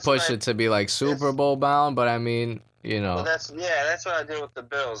have to push it to be like Super Bowl bound, but I mean. Well, that's what I did with the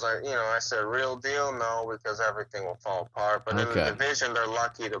Bills. I said real deal, no, because everything will fall apart. But in the division, they're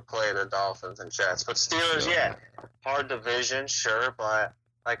lucky to play the Dolphins and Jets. But Steelers, yeah, hard division, sure. But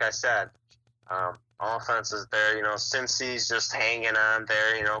like I said, offense is there. Cincy's just hanging on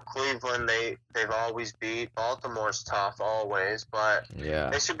there. Cleveland, they've always beat. Baltimore's tough always, but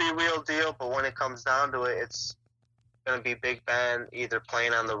they should be real deal. But when it comes down to it, it's going to be Big Ben either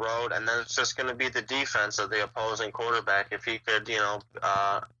playing on the road, and then it's just going to be the defense of the opposing quarterback if he could,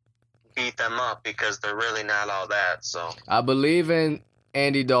 beat them up because they're really not all that. So I believe in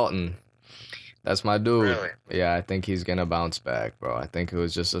Andy Dalton. That's my dude. Really? Yeah, I think he's going to bounce back, bro. I think it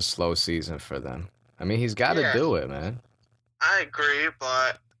was just a slow season for them. I mean, he's got to do it, man. I agree,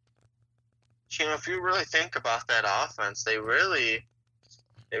 but, if you really think about that offense, they really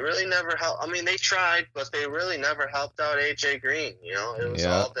never helped. I mean, they tried, but they really never helped out A.J. Green. It was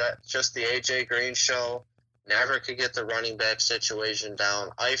all that, just the A.J. Green show. Never could get the running back situation down.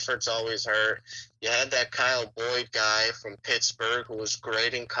 Eifert's always hurt. You had that Kyle Boyd guy from Pittsburgh who was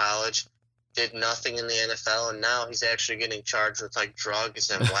great in college, did nothing in the NFL, and now he's actually getting charged with like drugs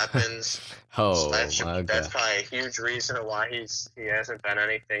and weapons. Oh, so that's probably a huge reason why he hasn't been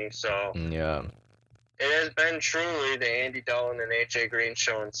anything. So yeah. It has been truly the Andy Dalton and A.J. Green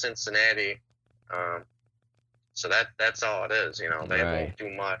show in Cincinnati. So that's all it is, They won't do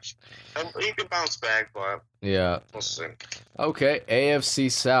much. He could bounce back, but we'll see. Okay,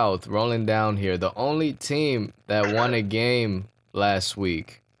 AFC South rolling down here. The only team that won a game last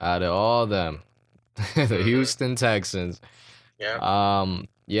week out of all them, the Houston Texans. Yeah.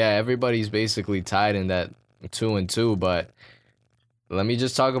 Yeah, everybody's basically tied in that 2-2, but let me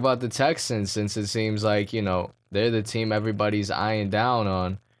just talk about the Texans since it seems like, they're the team everybody's eyeing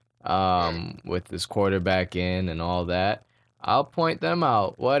down on, with this quarterback in and all that. I'll point them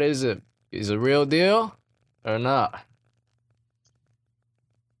out. What is it? Is it a real deal or not?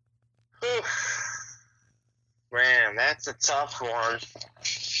 Man, that's a tough one.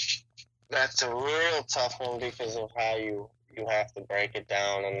 That's a real tough one because of how you have to break it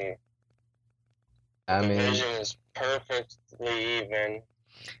down. And the division is perfectly even.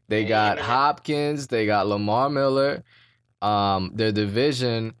 They got Hopkins. They got Lamar Miller. Their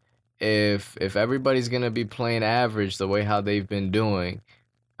division, if everybody's gonna be playing average the way how they've been doing,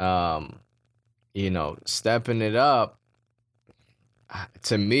 stepping it up.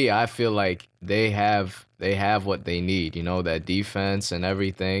 To me, I feel like they have what they need. That defense and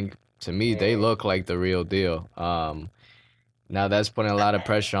everything. To me, they look like the real deal. Now that's putting a lot of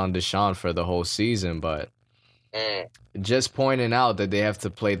pressure on Deshaun for the whole season, but just pointing out that they have to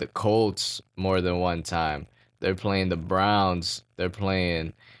play the Colts more than one time. They're playing the Browns. They're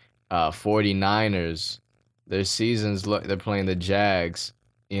playing 49ers. Their seasons look. They're playing the Jags.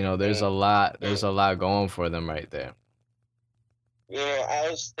 There's a lot. There's a lot going for them right there. I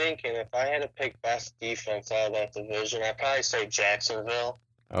was thinking if I had to pick best defense out of that division, I'd probably say Jacksonville.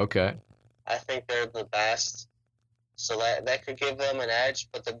 Okay. I think they're the best. So that could give them an edge.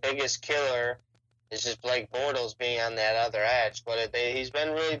 But the biggest killer is just Blake Bortles being on that other edge. But he's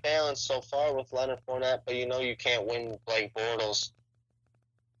been really balanced so far with Leonard Fournette. But you can't win with Blake Bortles.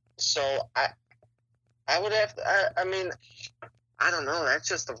 So I would have to, I don't know. That's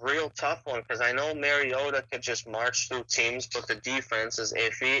just a real tough one because I know Mariota could just march through teams, but the defense is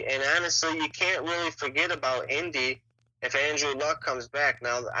iffy. And honestly, you can't really forget about Indy if Andrew Luck comes back.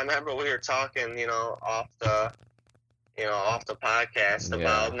 Now, I remember we were talking, off the podcast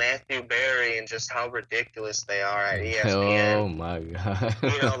about Matthew Berry and just how ridiculous they are at ESPN. Oh my God.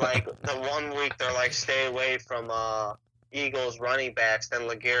 Like the 1 week they're like, stay away from Eagles running backs, then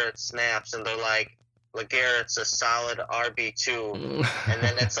LeGarrette snaps, and they're like, LeGarrette's a solid RB2. And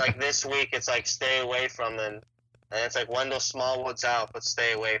then it's like this week, it's like, stay away from him. And it's like, Wendell Smallwood's out, but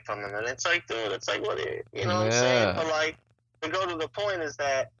stay away from him. And it's like, dude, it's like, what are you know what I'm saying? But like, to go to the point is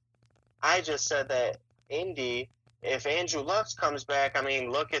that I just said that Indy, if Andrew Luck comes back,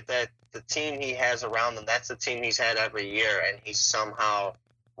 look at that, the team he has around him. That's the team he's had every year, and he's somehow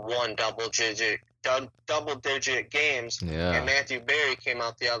won double-digit games. Yeah. And Matthew Berry came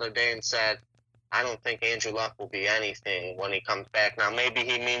out the other day and said, I don't think Andrew Luck will be anything when he comes back. Now, maybe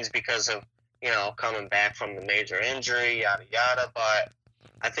he means because of, coming back from the major injury, yada, yada. But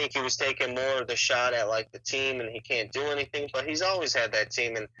I think he was taking more of the shot at, like, the team, and he can't do anything. But he's always had that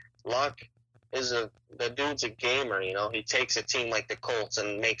team, and Luck is the dude's a gamer, He takes a team like the Colts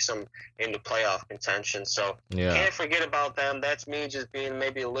and makes them into playoff contention. So can't forget about them. That's me just being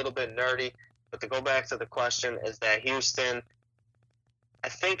maybe a little bit nerdy. But to go back to the question is that Houston, I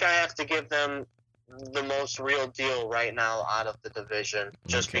think I have to give them the most real deal right now out of the division,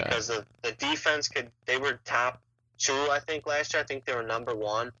 just because of the defense. They were top 2, I think, last year. I think they were number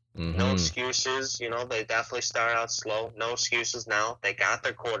 1. No excuses. They definitely start out slow. No excuses now. They got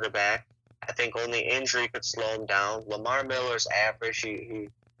their quarterback. I think only injury could slow him down. Lamar Miller's average. He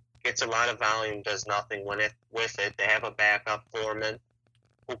gets a lot of volume, does nothing with it. They have a backup Foreman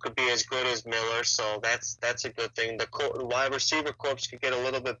who could be as good as Miller, so that's a good thing. The wide receiver corps could get a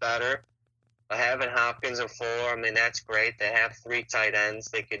little bit better. Having Hopkins and Fuller, that's great. They have 3 tight ends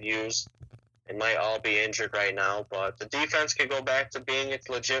they could use. They might all be injured right now, but the defense could go back to being its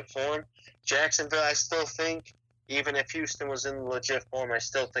legit form. Jacksonville, I still think, even if Houston was in legit form, I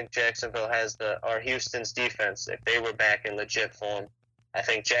still think Jacksonville or Houston's defense, if they were back in legit form, I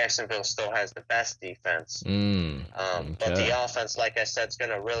think Jacksonville still has the best defense. But the offense, like I said, is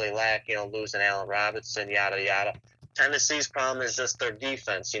going to really lack, losing Allen Robinson, yada, yada. Tennessee's problem is just their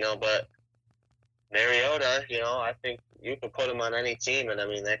defense, but Mariota, I think you could put him on any team, and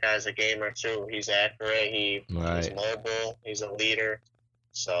that guy's a gamer too. He's accurate, he's mobile, he's a leader.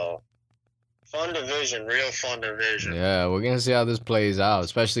 So, fun division, real fun division. Yeah, we're going to see how this plays out,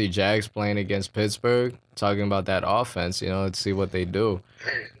 especially Jags playing against Pittsburgh, talking about that offense, let's see what they do.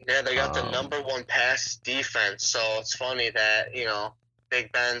 Yeah, they got the number 1 pass defense, so it's funny that, Big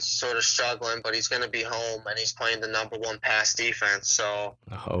Ben's sort of struggling, but he's going to be home, and he's playing the number 1 pass defense. So,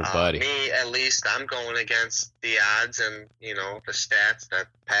 buddy. Me, at least, I'm going against the odds and, the stats, that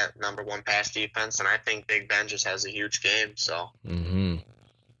number 1 pass defense, and I think Big Ben just has a huge game. So,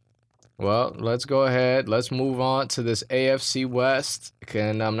 Well, let's go ahead. Let's move on to this AFC West.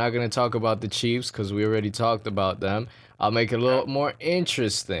 And I'm not going to talk about the Chiefs because we already talked about them. I'll make it a little more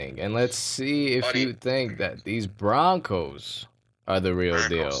interesting. And let's see if you think that these Broncos are the real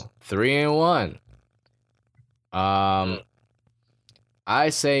deal. 3-1. I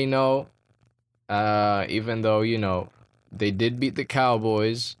say no. Even though, they did beat the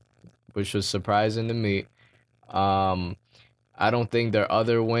Cowboys, which was surprising to me. I don't think their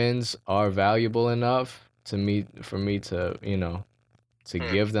other wins are valuable enough for me to, to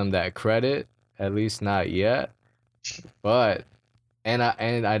give them that credit, at least not yet. But and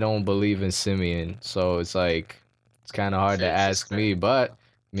I don't believe in Simeon, so it's like it's kind of hard to ask me, but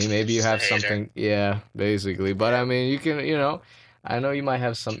maybe you have something, yeah, basically. But I mean, you can, I know you might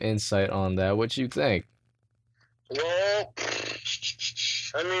have some insight on that. What you think? Well,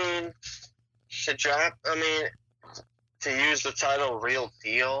 I mean, to use the title "Real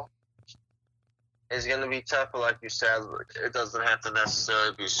Deal" is going to be tough, but like you said, it doesn't have to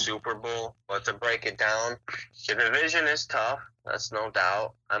necessarily be Super Bowl. But to break it down, the division is tough. That's no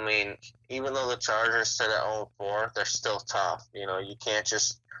doubt. I mean, even though the Chargers sit at 0-4, they're still tough. You can't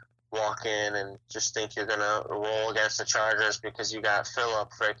just walk in and just think you're going to roll against the Chargers because you got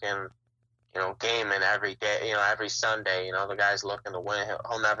Phillip freaking, gaming every day, every Sunday. The guy's looking to win.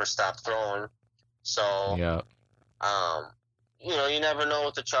 He'll never stop throwing. So, yeah. You never know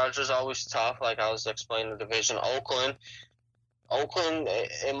with the Chargers. Always tough. Like I was explaining the division. Oakland,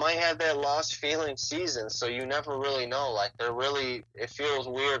 it might have that lost feeling season, so you never really know. Like it feels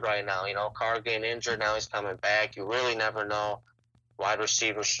weird right now. Carr getting injured, now he's coming back. You really never know. Wide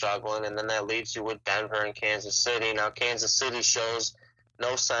receiver struggling, and then that leaves you with Denver and Kansas City. Now Kansas City shows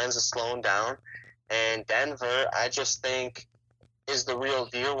no signs of slowing down, and Denver, I just think, is the real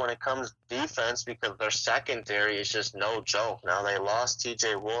deal when it comes to defense because their secondary is just no joke. Now they lost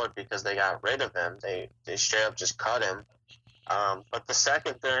T.J. Ward because they got rid of him. They straight up just cut him. But the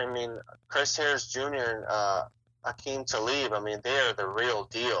secondary, Chris Harris Jr. and Akeem Talib, they are the real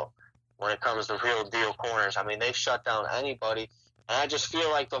deal when it comes to real deal corners. They shut down anybody. And I just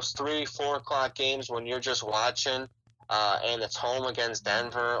feel like those 3-4 o'clock games when you're just watching and it's home against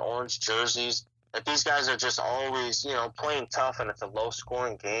Denver, orange jerseys, that these guys are just always, playing tough, and it's a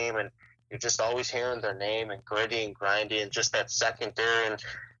low-scoring game, and you're just always hearing their name and gritty and grindy and just that secondary. And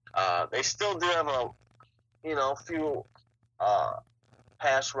they still do have a few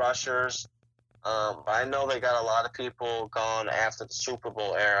pass rushers. But I know they got a lot of people gone after the Super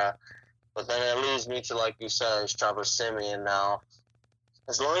Bowl era. But then it leads me to, like you said, is Trevor Siemian now.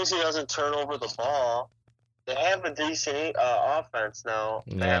 As long as he doesn't turn over the ball, they have a decent offense now.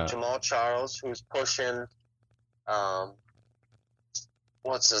 They have Jamal Charles, who's pushing,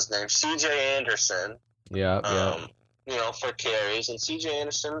 what's his name? C.J. Anderson. Yeah. For carries. And C.J.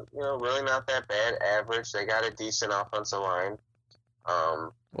 Anderson, really not that bad. Average. They got a decent offensive line.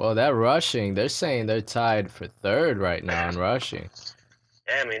 Well, that rushing, they're saying they're tied for third right now in rushing.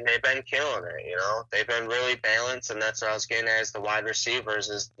 Yeah, they've been killing it, They've been really balanced, and that's what I was getting at as the wide receivers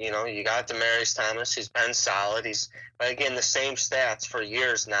is, you got Demaryius Thomas. He's been solid. But again, the same stats for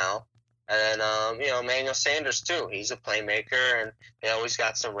years now. And then, Emmanuel Sanders, too. He's a playmaker, and they always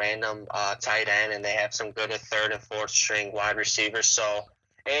got some random tight end, and they have some good third and fourth string wide receivers. So,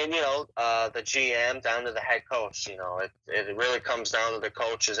 and, the GM down to the head coach, it really comes down to the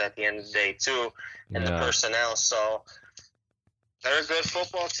coaches at the end of the day, too, and the personnel. So, they're a good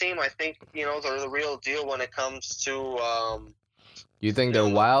football team. I think, they're the real deal when it comes to... you think they're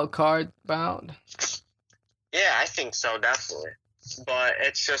wild card bound? Yeah, I think so, definitely. But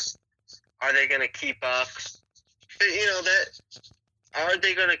it's just, are they going to keep up? Are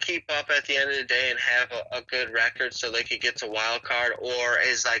they going to keep up at the end of the day and have a good record so they could get to wild card? Or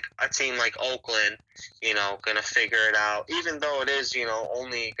is like a team like Oakland, going to figure it out? Even though it is,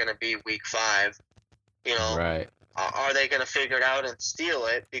 only going to be week 5, Right. Are they going to figure it out and steal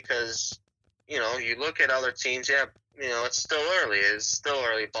it? Because, you look at other teams, it's still early. It's still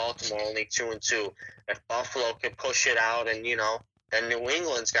early. Baltimore only 2-2. If Buffalo could push it out and, then New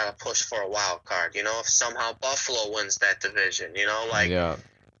England's got to push for a wild card. If somehow Buffalo wins that division,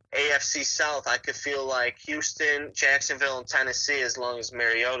 AFC South, I could feel like Houston, Jacksonville, and Tennessee, as long as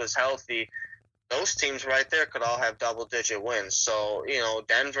Mariota's healthy, those teams right there could all have double-digit wins. So,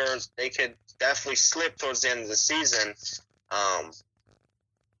 Denver, they could definitely slip towards the end of the season.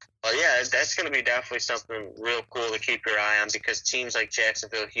 But, yeah, that's going to be definitely something real cool to keep your eye on because teams like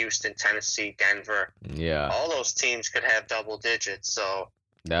Jacksonville, Houston, Tennessee, Denver, all those teams could have double digits. So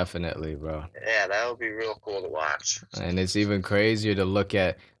definitely, bro. Yeah, that would be real cool to watch. And it's even crazier to look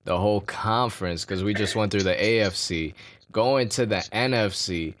at the whole conference because we just went through the AFC, going to the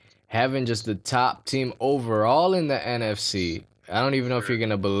NFC, having just the top team overall in the NFC. I don't even know if you're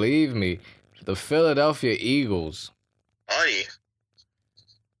gonna believe me. The Philadelphia Eagles, buddy.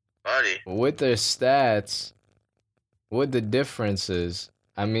 with their stats, with the differences,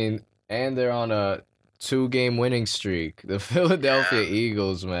 I mean, and they're on a 2-game winning streak. The Philadelphia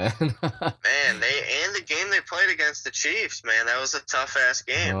Eagles, man. Man, the game they played against the Chiefs, man, that was a tough ass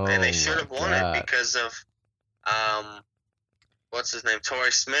game, and they should have won it because of what's his name,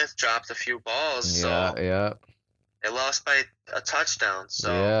 Torrey Smith dropped a few balls, so they lost by a touchdown.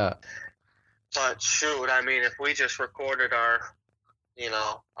 So but shoot, I mean, if we just recorded our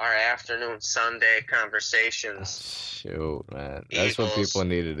afternoon Sunday conversations, shoot, man, that's what people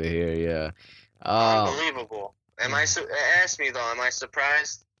needed to hear. Unbelievable. Ask me though, am I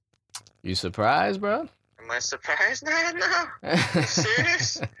surprised? You surprised, bro? Am I surprised? No. You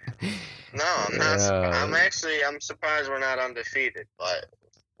serious? No, I'm not. I'm surprised we're not undefeated, but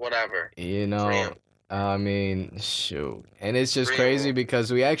whatever. I mean, shoot. And it's just crazy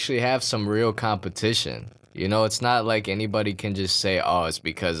because we actually have some real competition. It's not like anybody can just say, "Oh, it's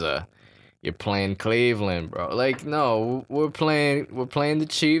because you're playing Cleveland, bro." Like, no, we're playing the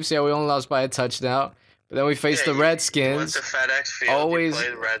Chiefs. Yeah, we only lost by a touchdown. But then we faced the Redskins. You went to FedEx Field. Always, you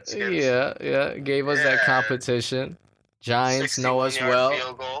played Redskins. Yeah, gave us that competition. Giants know us well.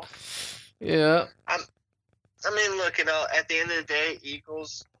 Field goal. Yeah. I mean, look, at the end of the day,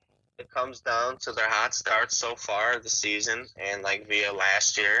 Eagles, it comes down to their hot start so far this season and like via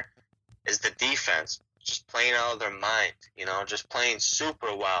last year is the defense just playing out of their mind, just playing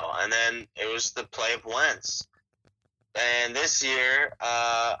super well. And then it was the play of Wentz. And this year,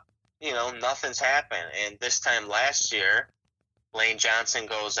 nothing's happened. And this time last year, Lane Johnson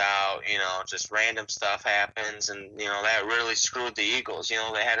goes out, just random stuff happens. And, that really screwed the Eagles.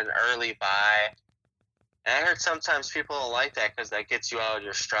 They had an early bye. And I heard sometimes people don't like that because that gets you out of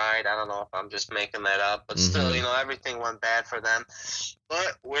your stride. I don't know if I'm just making that up. But still, everything went bad for them.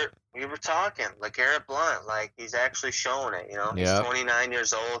 But we were talking. LeGarrette Blount, he's actually showing it. He's 29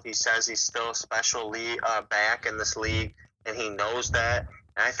 years old. He says he's still a special back in this league, and he knows that.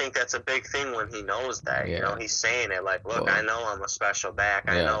 And I think that's a big thing when he knows that. He's saying it look, I know I'm a special back.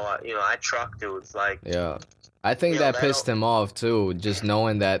 I know, I truck dudes. I think that pissed him off too, just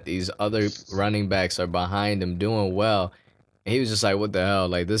knowing that these other running backs are behind him doing well. He was just like, what the hell?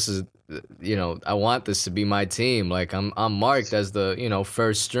 This is, I want this to be my team. I'm marked as the,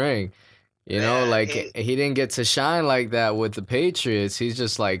 first string. He didn't get to shine like that with the Patriots. He's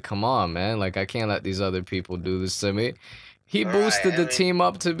just like, come on, man. I can't let these other people do this to me. He boosted the team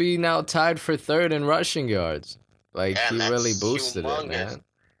up to be now tied for third in rushing yards. He really boosted it, man.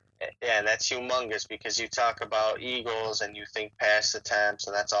 Yeah, and that's humongous because you talk about Eagles and you think pass attempts,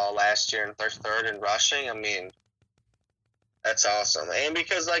 and that's all last year, and they're third in rushing. I mean, that's awesome. And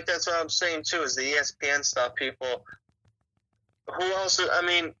because, that's what I'm saying, too, is the ESPN stuff, people – who else –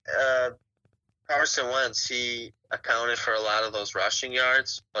 Carson Wentz, he accounted for a lot of those rushing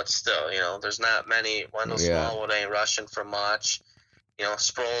yards, but still, there's not many. Wendell Smallwood ain't rushing for much.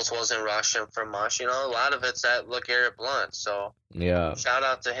 Sproles wasn't rushing for much. A lot of it's that LeGarrette Blount. So shout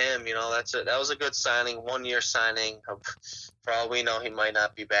out to him. That was a good signing, 1-year signing. For all we know, he might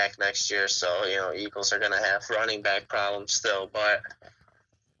not be back next year. So Eagles are gonna have running back problems still. But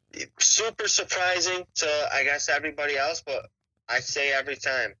super surprising to I guess everybody else. But I say every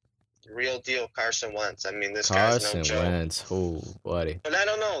time, real deal Carson Wentz. I mean, this guy's no joke. Carson Wentz, oh buddy. But I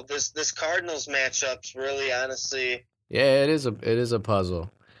don't know. This Cardinals matchup's really honestly. Yeah, it is a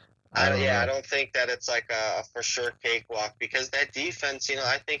puzzle. I don't think that it's a for sure cakewalk because that defense,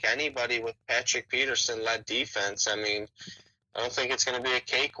 I think anybody with Patrick Peterson led defense, I mean, I don't think it's going to be a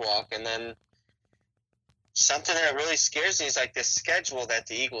cakewalk. And then something that really scares me is the schedule that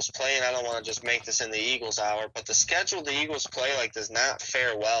the Eagles play, and I don't want to just make this in the Eagles hour, but the schedule the Eagles play does not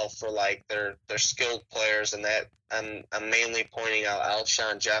fare well for their skilled players, and that I'm mainly pointing out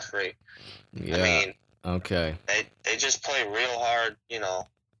Alshon Jeffrey. Yeah. I mean, okay. They just play real hard,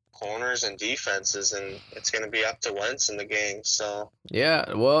 corners and defenses, and it's going to be up to Wentz in the game. So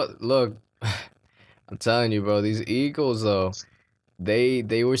yeah, well, look, I'm telling you, bro, these Eagles though,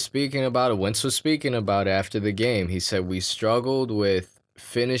 they were speaking about it. Wentz was speaking about it after the game. He said we struggled with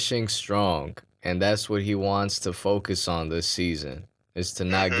finishing strong, and that's what he wants to focus on this season. Is to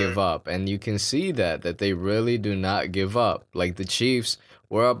not give up, and you can see that they really do not give up. The Chiefs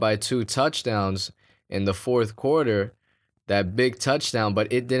were up by 2 touchdowns in the fourth quarter, that big touchdown,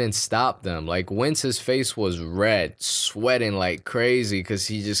 but it didn't stop them. Wentz's face was red, sweating like crazy because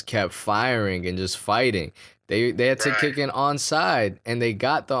he just kept firing and just fighting. They had to kick an onside, and they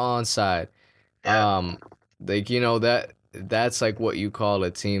got the onside. Yeah. That that's like what you call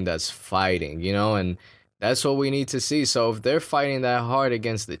a team that's fighting, you know, and that's what we need to see. So if they're fighting that hard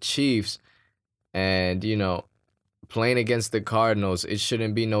against the Chiefs and, you know, playing against the Cardinals, it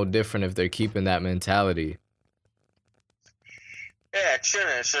shouldn't be no different if they're keeping that mentality. Yeah, it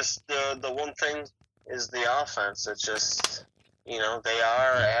shouldn't. It's just the one thing is the offense. It's just, you know, they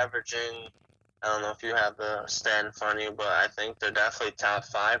are averaging, I don't know if you have the stat in front of you, but I think they're definitely top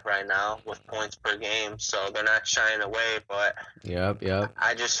 5 right now with points per game. So they're not shying away, but Yep.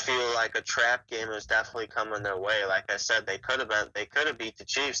 I just feel like a trap game is definitely coming their way. Like I said, they could have beat the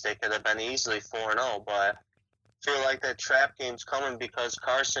Chiefs. They could have been easily 4-0, but I feel like that trap game's coming because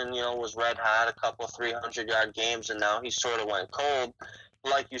Carson, you know, was red hot, a couple 300-yard games, and now he sort of went cold.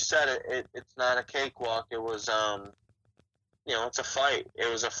 Like you said, it's not a cakewalk. It was, you know, it's a fight.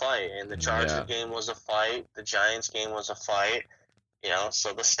 It was a fight, and the Charger game was a fight. The Giants game was a fight. You know,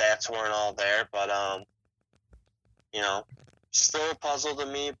 so the stats weren't all there, but you know, still a puzzle to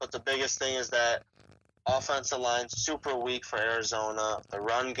me. But the biggest thing is that offensive line super weak for Arizona. The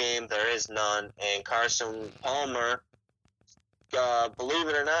run game, there is none. And Carson Palmer, believe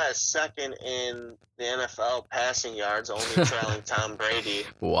it or not, is second in the NFL passing yards, only trailing Tom Brady.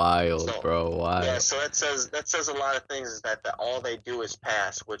 Wild, So, bro. Wild. Yeah, so that says a lot of things. Is that all they do is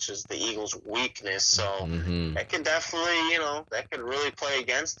pass, which is the Eagles' weakness. So Mm-hmm. that could definitely, you know, that could really play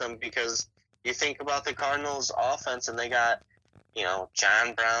against them because you think about the Cardinals' offense and they got, you know,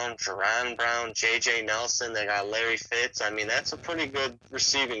 John Brown, Jerron Brown, J.J. Nelson. They got Larry Fitz. I mean, that's a pretty good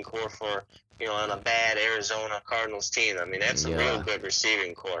receiving core for, you know, on a bad Arizona Cardinals team. I mean, that's a real good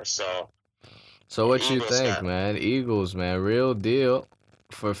receiving core. So what you Eagles think, got- man? Eagles, man, real deal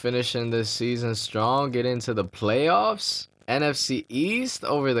for finishing this season strong, get into the playoffs. NFC East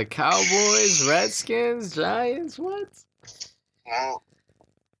over the Cowboys, Redskins, Giants. What? well,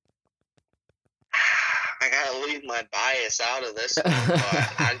 I gotta leave my bias out of this one,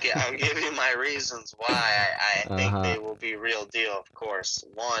 but I'll give you my reasons why I think Uh-huh. they will be real deal. Of course,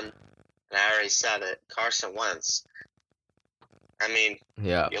 one, and I already said it, Carson Wentz. I mean,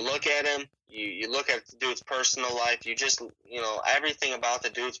 Yeah. you look at him, you look at the dude's personal life, you just, you know, everything about the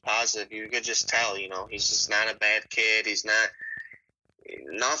dude's positive. You could just tell, you know, he's just not a bad kid. He's not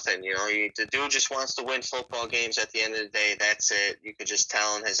nothing, you know. The dude just wants to win football games at the end of the day. That's it. You could just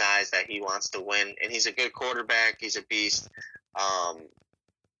tell in his eyes that he wants to win. And he's a good quarterback. He's a beast.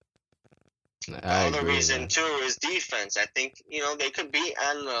 The I other agree, reason, man. too, is defense. I think, you know, they could be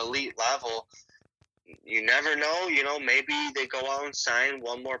on an elite level. You never know. You know, maybe they go out and sign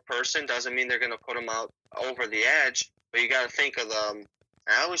one more person. Doesn't mean they're going to put them out over the edge. But you got to think of them.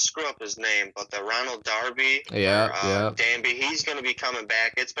 I always screw up his name, but the Ronald Darby, Yeah. Danby, he's going to be coming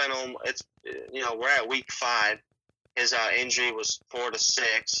back. You know, we're at week 5. His injury was 4 to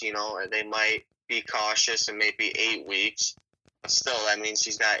 6. You know, and they might be cautious and maybe 8 weeks. But still, that means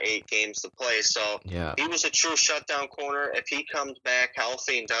he's got 8 games to play. So Yeah. he was a true shutdown corner. If he comes back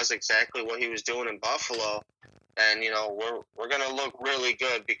healthy and does exactly what he was doing in Buffalo, then, you know, we're going to look really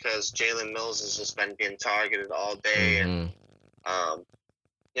good because Jalen Mills has just been getting targeted all day. And Mhm.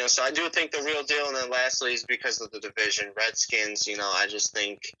 you know, so I do think the real deal, and then lastly is because of the division. Redskins, you know, I just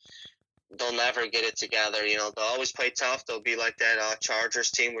think they'll never get it together. You know, they'll always play tough. They'll be like that Chargers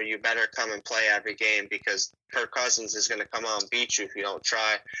team where you better come and play every game because Kirk Cousins is going to come out and beat you if you don't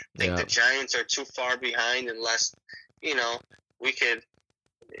try. I think Yeah. the Giants are too far behind unless, you know, we could,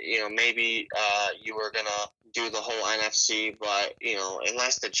 you know, maybe you were going to do the whole NFC, but, you know,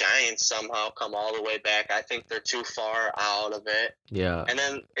 unless the Giants somehow come all the way back, I think they're too far out of it. Yeah. And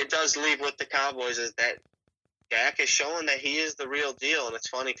then it does leave with the Cowboys is that Dak is showing that he is the real deal. And it's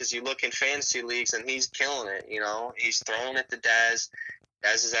funny because you look in fantasy leagues and he's killing it. You know, he's throwing it to Dez.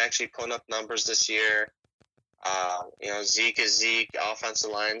 Dez is actually putting up numbers this year. You know, Zeke is Zeke.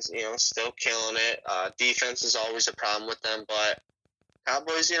 Offensive lines, you know, still killing it. Defense is always a problem with them. But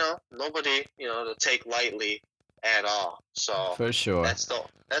Cowboys, you know, nobody, you know, to take lightly at all. So For sure. that's the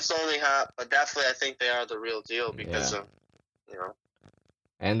only hot. But definitely I think they are the real deal because Yeah. of, you know.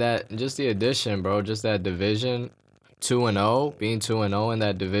 And that just the addition, bro, just that division 2-0, being 2-0 in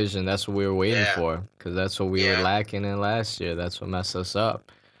that division, that's what we were waiting Yeah. for cuz that's what we were Yeah. lacking in last year. That's what messed us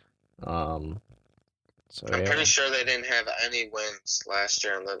up. So I'm yeah. pretty sure they didn't have any wins last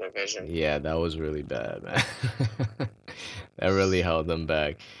year in the division. Yeah, that was really bad, man. That really held them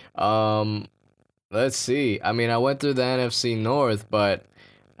back. Let's see. I mean, I went through the NFC North, but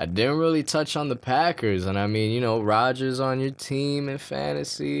I didn't really touch on the Packers. And I mean, you know, Rodgers on your team in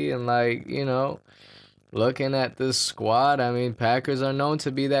fantasy and like, you know, looking at this squad, I mean, Packers are known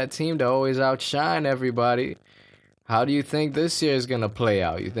to be that team to always outshine everybody. How do you think this year is going to play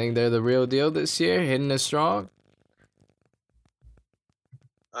out? You think they're the real deal this year, hitting it strong?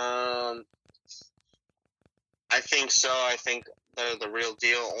 I think so. I think they're the real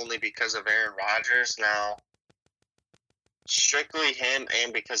deal only because of Aaron Rodgers. Now, strictly him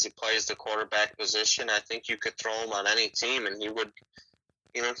and because he plays the quarterback position, I think you could throw him on any team and he would,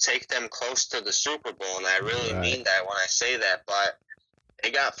 take them close to the Super Bowl. And I really mean that when I say that. But they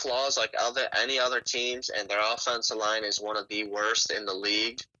got flaws like any other teams, and their offensive line is one of the worst in the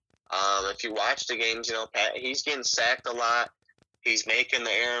league. If you watch the games, he's getting sacked a lot. He's making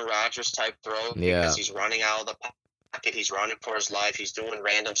the Aaron Rodgers type throw because he's running out of the pocket. He's running for his life. He's doing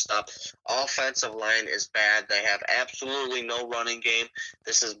random stuff. Offensive line is bad. They have absolutely no running game.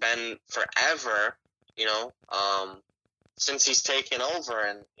 This has been forever, since he's taken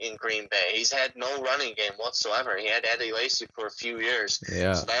over in Green Bay. He's had no running game whatsoever. He had Eddie Lacy for a few years.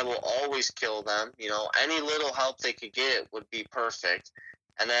 Yeah. So that will always kill them. Any little help they could get would be perfect.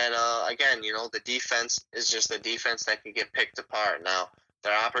 And then, again, the defense is just the defense that can get picked apart. Now,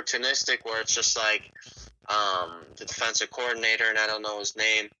 they're opportunistic where it's just like the defensive coordinator, and I don't know his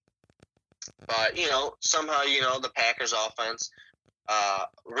name. But, somehow, the Packers offense,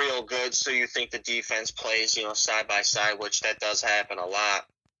 real good, so you think the defense plays, side by side, which that does happen a lot.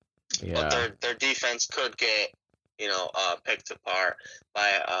 Yeah. But their defense could get, picked apart by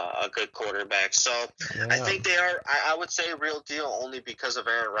a good quarterback. So I think they are, I would say, real deal only because of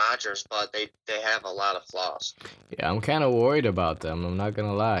Aaron Rodgers, but they have a lot of flaws. Yeah, I'm kind of worried about them. I'm not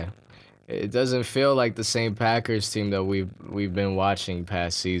gonna lie. It doesn't feel like the same Packers team that we've been watching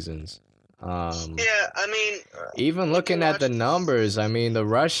past seasons. Yeah, I mean, even looking at the numbers, I mean, the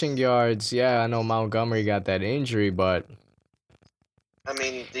rushing yards. Yeah, I know Montgomery got that injury, but I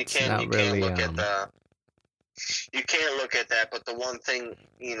mean, you can't look at that. But the one thing,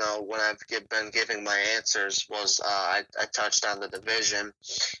 when I've been giving my answers was I touched on the division,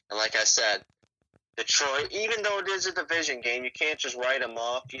 and like I said, Detroit, even though it is a division game, you can't just write them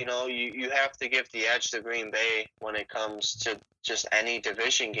off. You have to give the edge to Green Bay when it comes to just any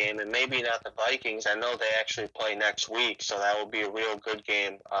division game, and maybe not the Vikings. I know they actually play next week, so that will be a real good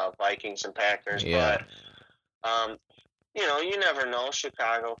game, Vikings and Packers. Yeah. But, you never know.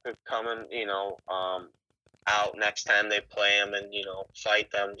 Chicago could come and, out next time they play them and, fight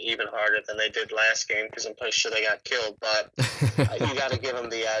them even harder than they did last game because I'm pretty sure they got killed. But you got to give them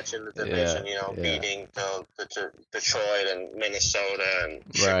the edge in the division, beating the Detroit and Minnesota and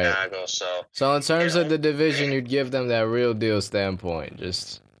Chicago. So in terms of the division, you'd give them that real deal standpoint.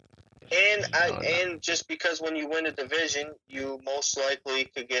 Just and just because when you win a division, you most likely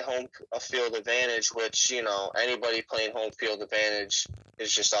could get home field advantage, which, anybody playing home field advantage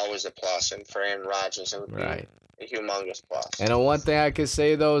is just always a plus. And for Aaron Rodgers, it would be a humongous plus. And the one thing I can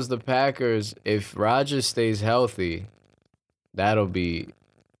say, though, is the Packers, if Rodgers stays healthy, that'll be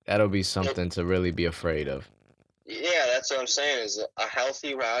something to really be afraid of. Yeah, that's what I'm saying, is a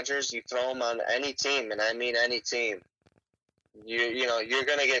healthy Rodgers, you throw him on any team, and I mean any team. You're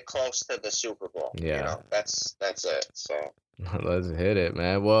gonna get close to the Super Bowl. Yeah, that's it. So let's hit it,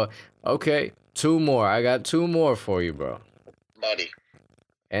 man. Well, okay, two more. I got two more for you, bro. Buddy.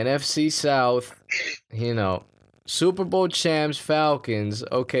 NFC South, Super Bowl champs Falcons.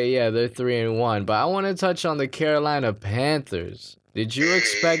 Okay, yeah, they're 3-1, but I want to touch on the Carolina Panthers. Did you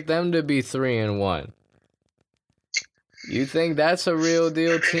expect them to be 3-1? You think that's a real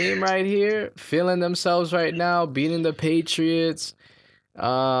deal team right here? Feeling themselves right now, beating the Patriots.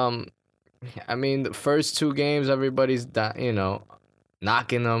 I mean, the first two games, everybody's,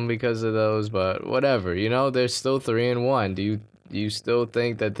 knocking them because of those, but whatever. They're still 3-1. Do you still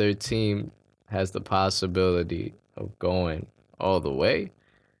think that their team has the possibility of going all the way?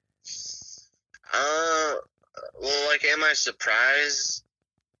 Well, am I surprised?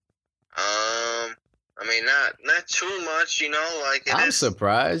 I mean, not too much, I'm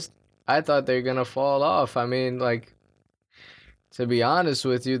surprised. I thought they were going to fall off. I mean, to be honest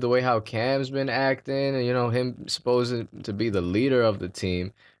with you, the way how Cam's been acting and, him supposed to be the leader of the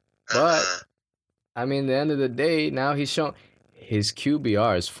team. But, I mean, at the end of the day, now he's shown his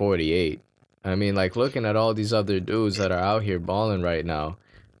QBR is 48. I mean, looking at all these other dudes that are out here balling right now.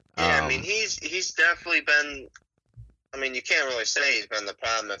 Yeah, I mean, he's definitely been... I mean, you can't really say he's been the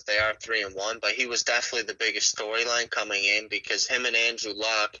problem if they are 3-1, but he was definitely the biggest storyline coming in because him and Andrew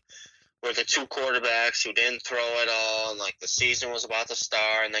Luck were the two quarterbacks who didn't throw at all, and the season was about to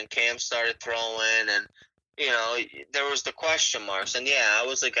start, and then Cam started throwing, and there was the question marks. And yeah, I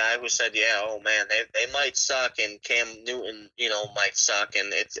was the guy who said, oh man, they might suck, and Cam Newton, might suck,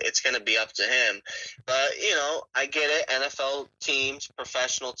 and it's going to be up to him. But, I get it, NFL teams,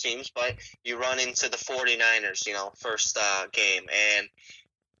 professional teams, but you run into the 49ers, first game, and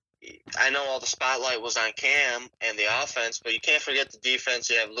I know all the spotlight was on Cam and the offense, but you can't forget the defense.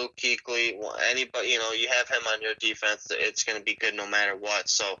 You have Luke Kuechly. Anybody, you have him on your defense. It's going to be good no matter what.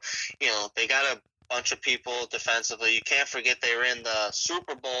 So, they got a bunch of people defensively. You can't forget they were in the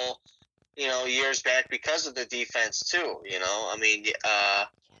Super Bowl, years back because of the defense too. I mean,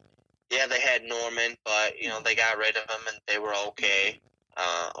 yeah, they had Norman, but they got rid of him and they were okay.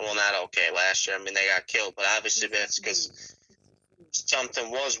 Well, not okay last year. I mean, they got killed, but obviously that's because something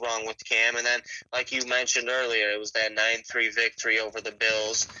was wrong with Cam. And then, like you mentioned earlier, it was that 9-3 victory over the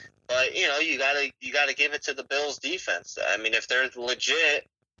Bills. But you gotta give it to the Bills defense. I mean, if they're legit,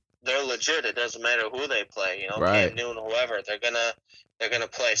 they're legit. It doesn't matter who they play. Right. Cam Newton, whoever, they're gonna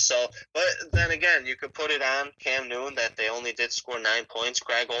play. So, but then again, you could put it on Cam Newton that they only did score 9 points.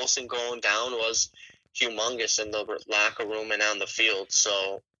 Greg Olsen going down was humongous in the locker room and on the field.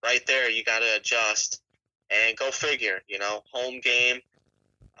 So right there, you got to adjust and go figure. Home game.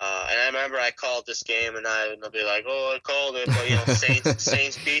 And I remember I called this game, and they'll be like, "Oh, I called it," but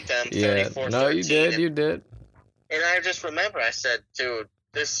Saints beat them 34-13. No, you did. And I just remember I said, "Dude,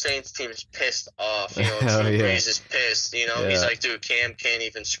 this Saints team is pissed off. Drew Hell yeah. Brees is pissed. He's like, dude, Cam can't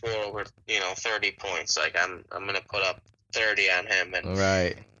even score over 30 points. Like I'm gonna put up 30 on him." And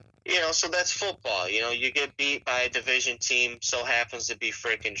right. so that's football. You get beat by a division team. So happens to be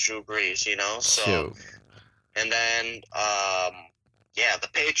freaking Drew Brees. So. Shoot. And then, the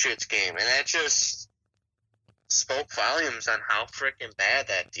Patriots game, and that just spoke volumes on how freaking bad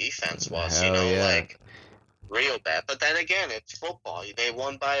that defense was. Hell yeah. Like real bad. But then again, it's football. They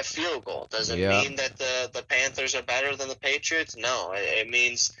won by a field goal. Does it mean that the Panthers are better than the Patriots? No. It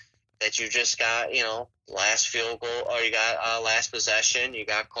means that you just got, last field goal, or you got last possession. You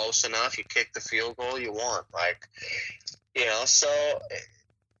got close enough. You kicked the field goal. You won. So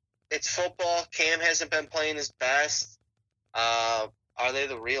it's football. Cam hasn't been playing his best. Are they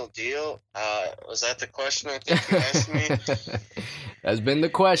the real deal? Was that the question I think you asked me? That's been the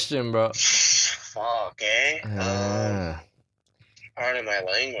question, bro. Fuck, eh? Pardon my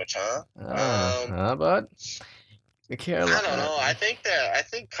language, huh? But the Carolina. I don't know. I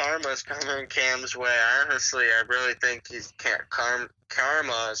think karma's coming Cam's way. Honestly, I really think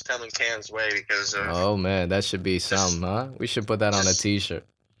karma is coming Cam's way because of. Oh man, that should be something, huh? We should put that on a T-shirt.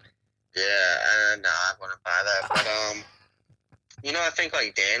 Yeah, no, I wouldn't buy that. But I think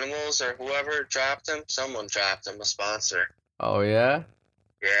like Danimals or whoever dropped him. Someone dropped him a sponsor. Oh yeah.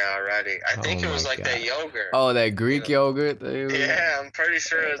 Yeah, already. I think it was like that yogurt. Oh, that Greek yogurt. Yeah, I'm pretty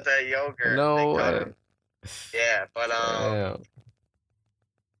sure it was that yogurt. No way. Yeah, but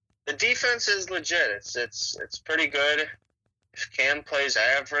the defense is legit. It's pretty good. If Cam plays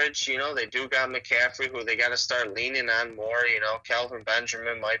average, they do got McCaffrey, who they got to start leaning on more. Kelvin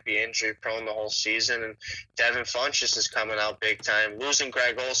Benjamin might be injury prone the whole season, and Devin Funchess is coming out big time. Losing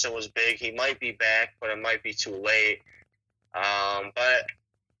Greg Olsen was big. He might be back, but it might be too late. But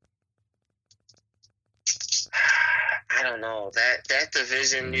I don't know that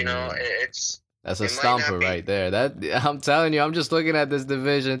division. That's a stumper right there. I'm telling you, I'm just looking at this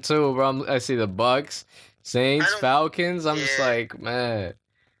division too, bro. I see the Bucks, Saints, Falcons. I'm just like, man.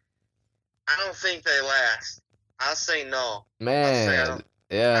 I don't think they last. I'll say no. Man,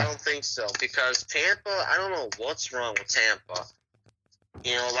 I don't think so because Tampa. I don't know what's wrong with Tampa.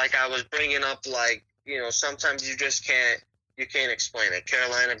 Like I was bringing up, sometimes you just can't. You can't explain it.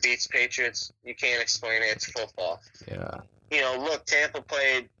 Carolina beats Patriots. You can't explain it. It's football. Yeah. Look, Tampa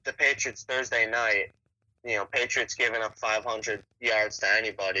played the Patriots Thursday night. Patriots giving up 500 yards to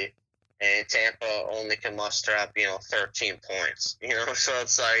anybody, and Tampa only can muster up, 13 points. So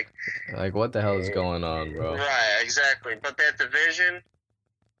it's like what the hell is going on, bro? Right, exactly. But that division,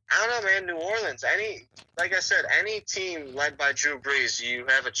 I don't know, man. New Orleans, like I said, any team led by Drew Brees, you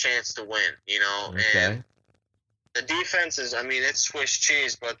have a chance to win. Okay. And the defense is, it's Swiss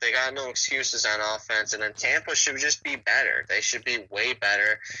cheese, but they got no excuses on offense. And then Tampa should just be better. They should be way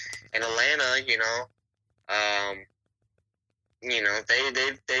better. And Atlanta,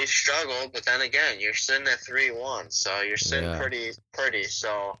 they struggled, but then again, you're sitting at 3-1, so you're sitting pretty.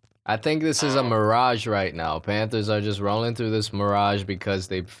 So I think this is a mirage right now. Panthers are just rolling through this mirage because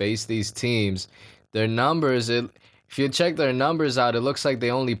they face these teams. Their numbers, if you check their numbers out, it looks like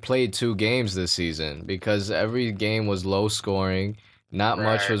they only played 2 games this season because every game was low scoring. Not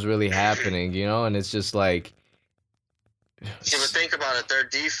much was really happening, and it's just like. See, but think about it. Their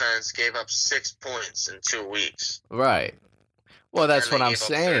defense gave up 6 points in 2 weeks. Right. Well, that's what I'm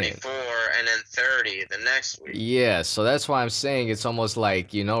saying. 34 and then 30 the next week. Yeah, so that's why I'm saying it's almost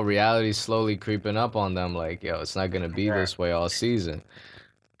like, reality's slowly creeping up on them. Like, it's not going to be this way all season.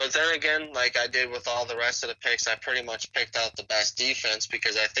 But then again, like I did with all the rest of the picks, I pretty much picked out the best defense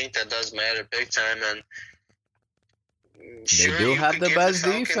because I think that does matter big time. And They do have the best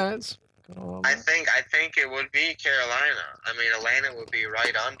defense. I think it would be Carolina. I mean, Atlanta would be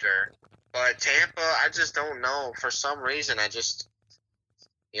right under, but Tampa, I just don't know. For some reason, I just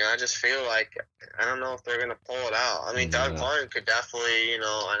feel like I don't know if they're gonna pull it out. I mean, Doug Martin could definitely,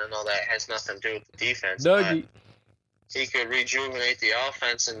 I don't know, that has nothing to do with the defense. Dougie. But he could rejuvenate the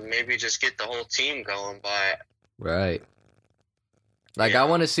offense and maybe just get the whole team going. But right, like I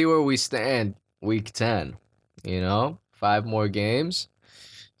want to see where we stand week 10. 5 more games.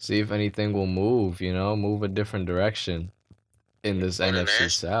 See if anything will move, move a different direction in this NFC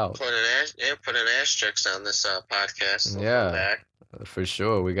South. Put an asterisk on this podcast. Yeah, for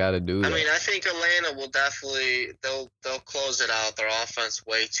sure. We got to do that. I mean, I think Atlanta will definitely they'll close it out. Their offense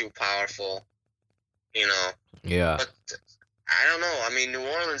way too powerful, Yeah. But I don't know. I mean, New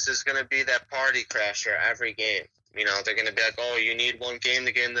Orleans is going to be that party crasher every game. They're going to be like, oh, you need one game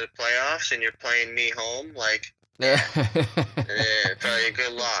to get into the playoffs, and you're playing me home, like. Yeah, probably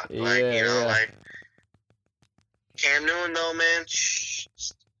good luck. Like, like Cam Newton, though, man,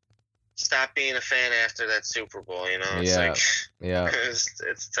 stop being a fan after that Super Bowl. It's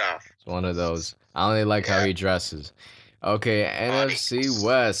it's tough. It's one of those. I only like how he dresses. Okay, NFC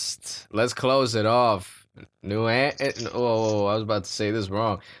West. Let's close it off. I was about to say this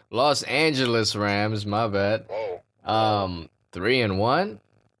wrong. Los Angeles Rams. My bad. Whoa. 3-1.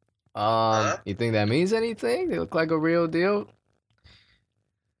 You think that means anything? They look like a real deal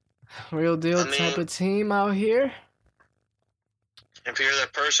type of team out here. If you're the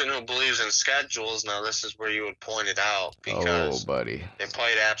person who believes in schedules, now this is where you would point it out because buddy, they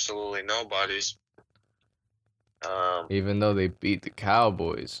played absolutely nobody's. Even though they beat the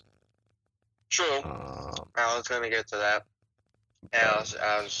Cowboys. True. I was gonna get to that. Yeah,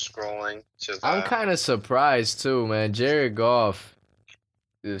 I was scrolling to that. I'm kind of surprised too, man. Jared Goff.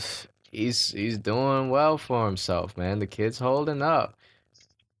 He's doing well for himself, man. The kid's holding up.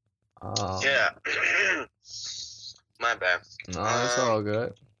 Yeah. My bad. No, it's all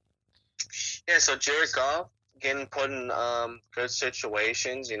good. Yeah, so Jared Goff getting put in good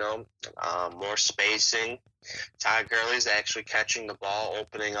situations, more spacing. Todd Gurley's actually catching the ball,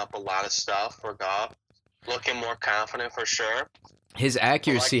 opening up a lot of stuff for Goff. Looking more confident for sure. His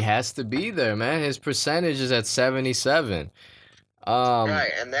accuracy has to be there, man. His percentage is at 77.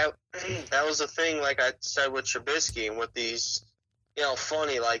 Right, and that was the thing, like I said with Trubisky and with these,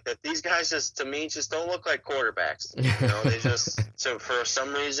 funny, like that these guys just, to me, just don't look like quarterbacks. They just, so for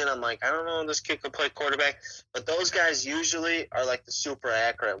some reason, I'm like, I don't know, this kid could play quarterback. But those guys usually are like the super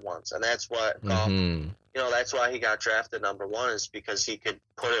accurate ones, and that's what, that's why he got drafted number 1 is because he could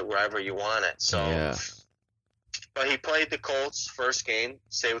put it wherever you want it. So, yeah. But he played the Colts first game.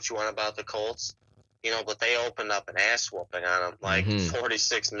 Say what you want about the Colts. But they opened up an ass whooping on them, like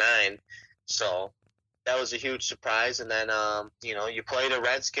 46-9. So that was a huge surprise. And then, you played a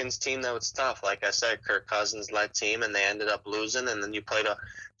Redskins team that was tough. Like I said, Kirk Cousins led team, and they ended up losing. And then you played a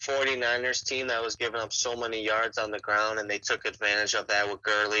 49ers team that was giving up so many yards on the ground, and they took advantage of that with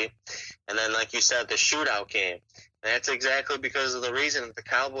Gurley. And then, like you said, the shootout game. And that's exactly because of the reason that the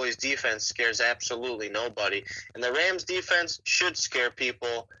Cowboys' defense scares absolutely nobody. And the Rams' defense should scare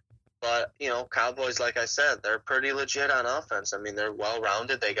people. But, Cowboys, like I said, they're pretty legit on offense. I mean, they're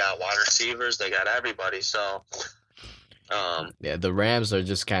well-rounded. They got wide receivers. They got everybody. So, yeah, the Rams are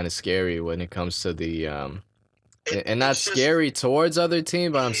just kind of scary when it comes to the and not scary towards other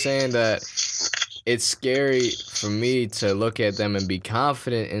teams, but I'm saying that it's scary for me to look at them and be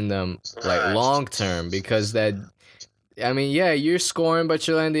confident in them, like, long-term, because that – I mean, yeah, you're scoring, but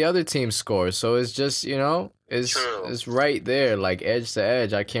you're letting the other team score. So it's just, it's right there, like edge to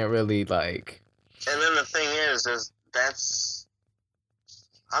edge. I can't really like. And then the thing is that's.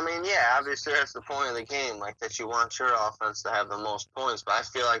 I mean, yeah, obviously that's the point of the game, like that you want your offense to have the most points. But I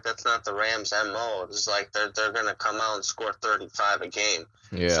feel like that's not the Rams' MO. It's like they're gonna come out and score 35 a game.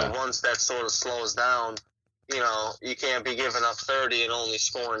 Yeah. So once that sort of slows down. You can't be giving up 30 and only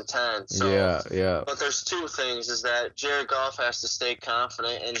scoring 10. So, yeah. But there's two things, is that Jared Goff has to stay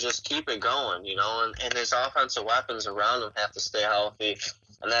confident and just keep it going, and his offensive weapons around him have to stay healthy.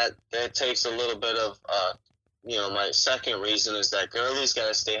 And that takes a little bit of, my second reason is that Gurley's got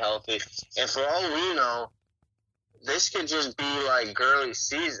to stay healthy. And for all we know, this could just be like Gurley's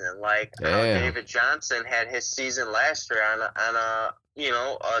season, like how David Johnson had his season last year on a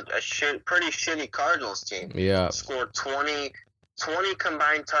pretty shitty Cardinals team. Yeah. Scored 20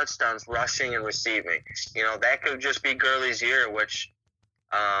 combined touchdowns rushing and receiving. That could just be Gurley's year, which,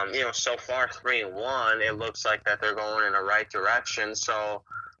 so far 3-1, it looks like that they're going in the right direction. So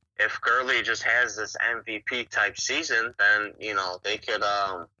if Gurley just has this MVP type season, then they could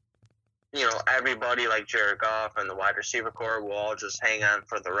everybody like Jared Goff and the wide receiver core will all just hang on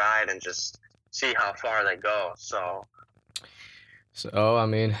for the ride and just see how far they go. So I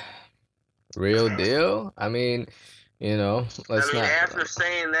mean, real deal. I mean, let's not. After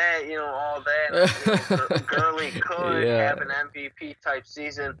saying that, all that, Gurley could have an MVP type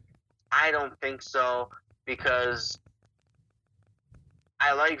season. I don't think so, because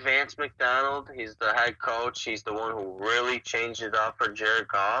I like Vance McDonald. He's the head coach. He's the one who really changed it up for Jared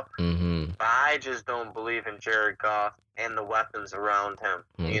Goff. Mm-hmm. But I just don't believe in Jared Goff and the weapons around him.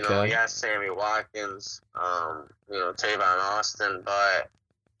 Okay. Yes, Sammy Watkins, Tavon Austin, but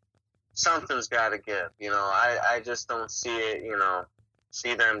something's got to give. I just don't see it,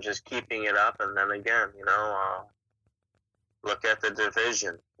 see them just keeping it up. And then again, look at the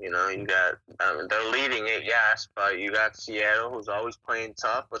division. You got, they're leading it, yes, but you got Seattle, who's always playing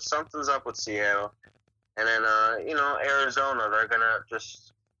tough, but something's up with Seattle. And then, Arizona, they're going to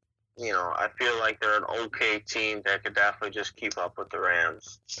just, I feel like they're an okay team that could definitely just keep up with the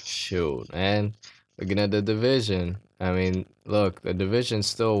Rams. Shoot, man. Looking at the division, I mean, look, the division's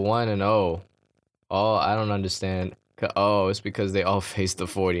still 1-0. I don't understand. It's because they all face the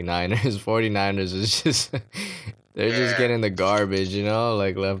 49ers. 49ers is just, they're just getting the garbage,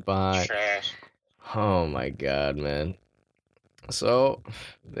 like left behind. Trash. Oh my God, man. So,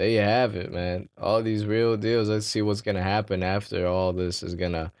 there you have it, man. All these real deals. Let's see what's going to happen after all this is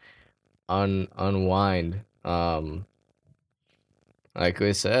going to unwind. Like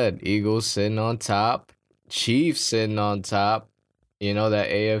I said, Eagles sitting on top, Chiefs sitting on top. That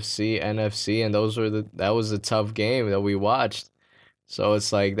AFC, NFC, and that was a tough game that we watched. So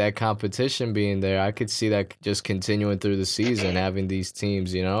it's like that competition being there. I could see that just continuing through the season, having these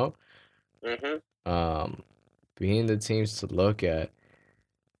teams, Mm-hmm. Being the teams to look at.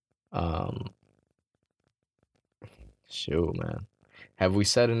 Shoot, man. Have we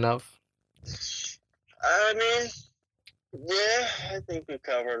said enough? I mean, yeah, I think we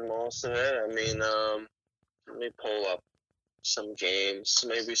covered most of it. I mean, let me pull up some games,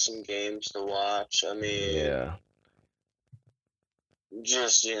 maybe some games to watch. I mean, Yeah.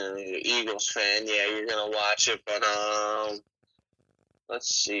 just, you're an Eagles fan, yeah, you're going to watch it, but,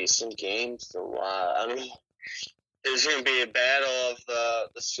 let's see, some games to watch. I mean, there's going to be a battle of the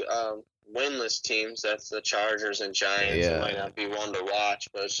winless teams. That's the Chargers and Giants. Yeah. It might not be one to watch,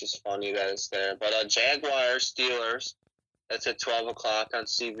 but it's just funny that it's there. But Jaguars, Steelers, that's at 12 o'clock on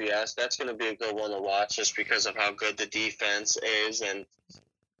CBS. That's going to be a good one to watch just because of how good the defense is. And,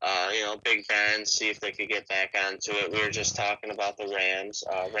 Big Ben, see if they could get back onto it. We were just talking about the Rams.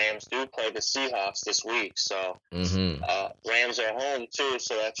 Rams do play the Seahawks this week. So Rams are home, too,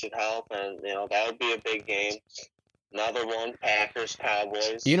 so that should help. And, that would be a big game. Another one, Packers,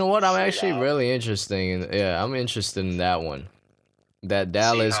 Cowboys. You know what? I'm actually really interested in. Yeah, I'm interested in that one. That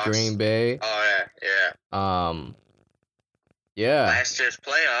Dallas Seahawks. Green Bay. Oh, yeah. Yeah. Last year's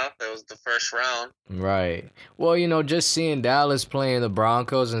playoff, it was the first round. Right. Well, just seeing Dallas playing the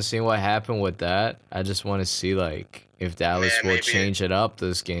Broncos and seeing what happened with that, I just want to see, if Dallas will change it up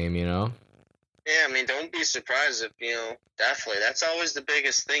this game, Yeah, I mean, don't be surprised if, definitely. That's always the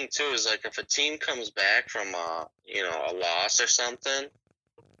biggest thing, too, is, if a team comes back from, a loss or something,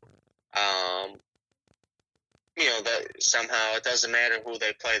 that somehow it doesn't matter who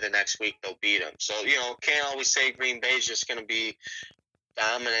they play the next week, they'll beat them. So, can't always say Green Bay's just going to be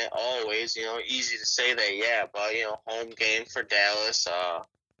dominant always. Easy to say that, yeah, but, home game for Dallas. I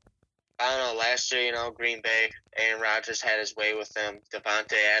don't know, last year, Green Bay, Aaron Rodgers had his way with them.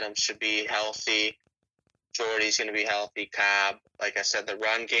 Devontae Adams should be healthy. Jordy's going to be healthy. Cobb, like I said, the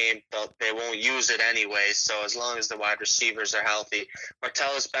run game, they won't use it anyway, so as long as the wide receivers are healthy.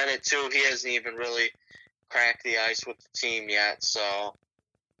 Martellus Bennett, too, he hasn't even really cracked the ice with the team yet, so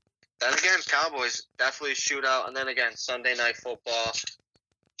then again, Cowboys definitely a shootout, and then again, Sunday Night Football,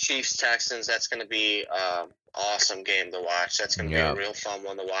 Chiefs Texans, that's going to be awesome game to watch. That's going to be a real fun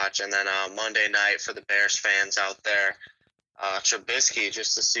one to watch. And then Monday night for the Bears fans out there, Trubisky,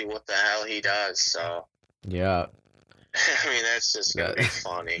 just to see what the hell he does. So yeah. I mean, that's just going to be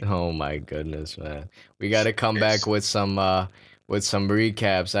funny. Oh my goodness, man. We got to come back with some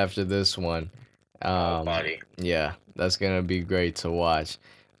recaps after this one. Buddy. Yeah, that's gonna be great to watch.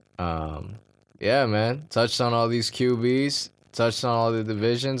 Yeah, man. Touched on all these QBs, touched on all the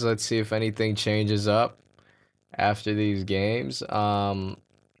divisions. Let's see if anything changes up after these games. And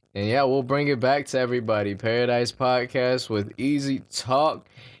yeah, we'll bring it back to everybody. Paradise Podcast with Easy Talk.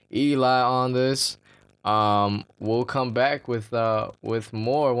 Eli on this. We'll come back with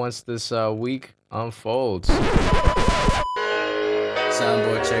more once this week unfolds.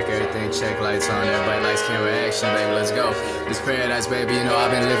 soundboard, check everything, check lights on, everybody lights, camera, action, baby, let's go. This paradise, baby, you know I've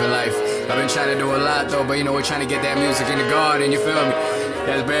been living life. I've been trying to do a lot though, but you know we're trying to get that music in the garden, you feel me?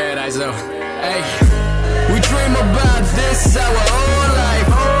 That's paradise though. Hey, we dream about this our whole life.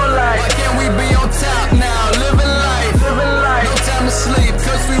 Why can't we be on top now, living life? No time to sleep,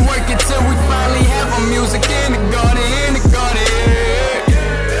 cause we work until we finally have our music in the garden, in the garden.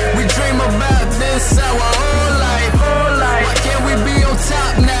 We dream about this our whole life. Why can't we be on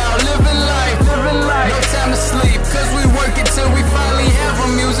top now, living life? No time to sleep, cause we work until we finally have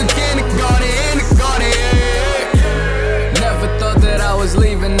our music in the garden, in the garden. Never thought that I was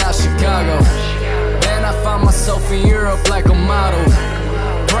leaving out Chicago. Then I found myself in Europe like a model.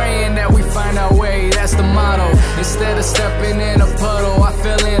 Praying that we find our way, that's the motto. Instead of stepping in a puddle, I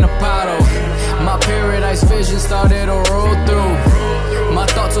fell in a puddle. My paradise vision started to roll through. My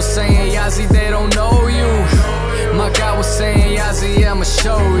thoughts were saying, Yazzie, they don't know you. My God was saying, Yazzie, I'ma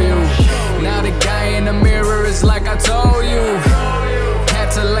show you. Now the guy in the mirror is like I told you. Had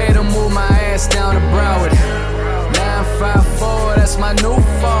to later move my ass down to Broward. 954, that's my new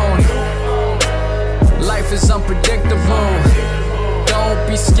phone. Life is unpredictable. Don't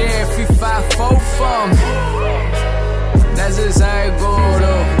be scared if you 5'4" from. That's just how it go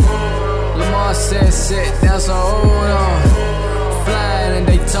though. Lamar said sit, that's a hold on. Flying in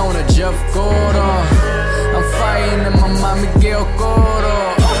Daytona, Jeff Gordon. I'm fighting in my mommy Gail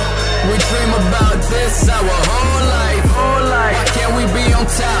Gordon. We dream about this our whole life. Why can't we be on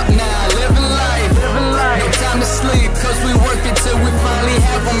top now, living life? No time to sleep, cause we work until we finally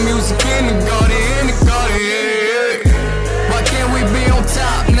have our music in the garden, in the garden. Why can't we be on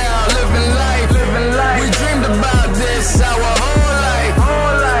top now, living life? We dreamed about this our whole life.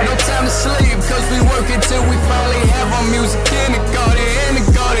 No time to sleep, cause we work until we finally have our music in the garden, in the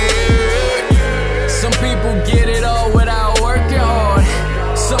garden. Some people get it all without working hard.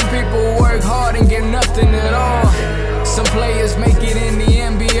 Some people work hard and get nothing at all. Some players make it in the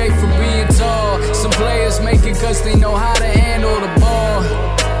NBA for being tall. Some players make it cause they know how to handle the ball.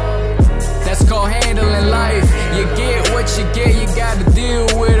 That's called handling life. You get what you get, you gotta deal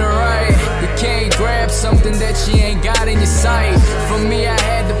with it right. You can't grab something that you ain't got in your sight. For me, I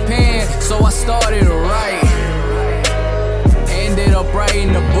had the pen, so I started to write. Ended up writing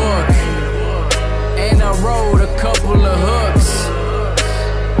a book, and I wrote a couple of hooks.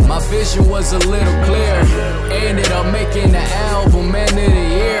 My vision was a little clear. Ended up making the album end of the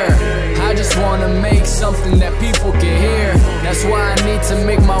year. I just wanna make something that people can hear. That's why I need to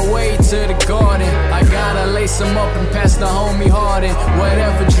make my way to the garden. I gotta lace them up and pass the homie Harden.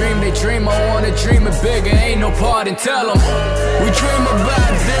 Whatever dream they dream, I wanna dream it bigger. Ain't no pardon, tell them. We dream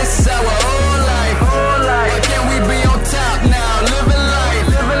about this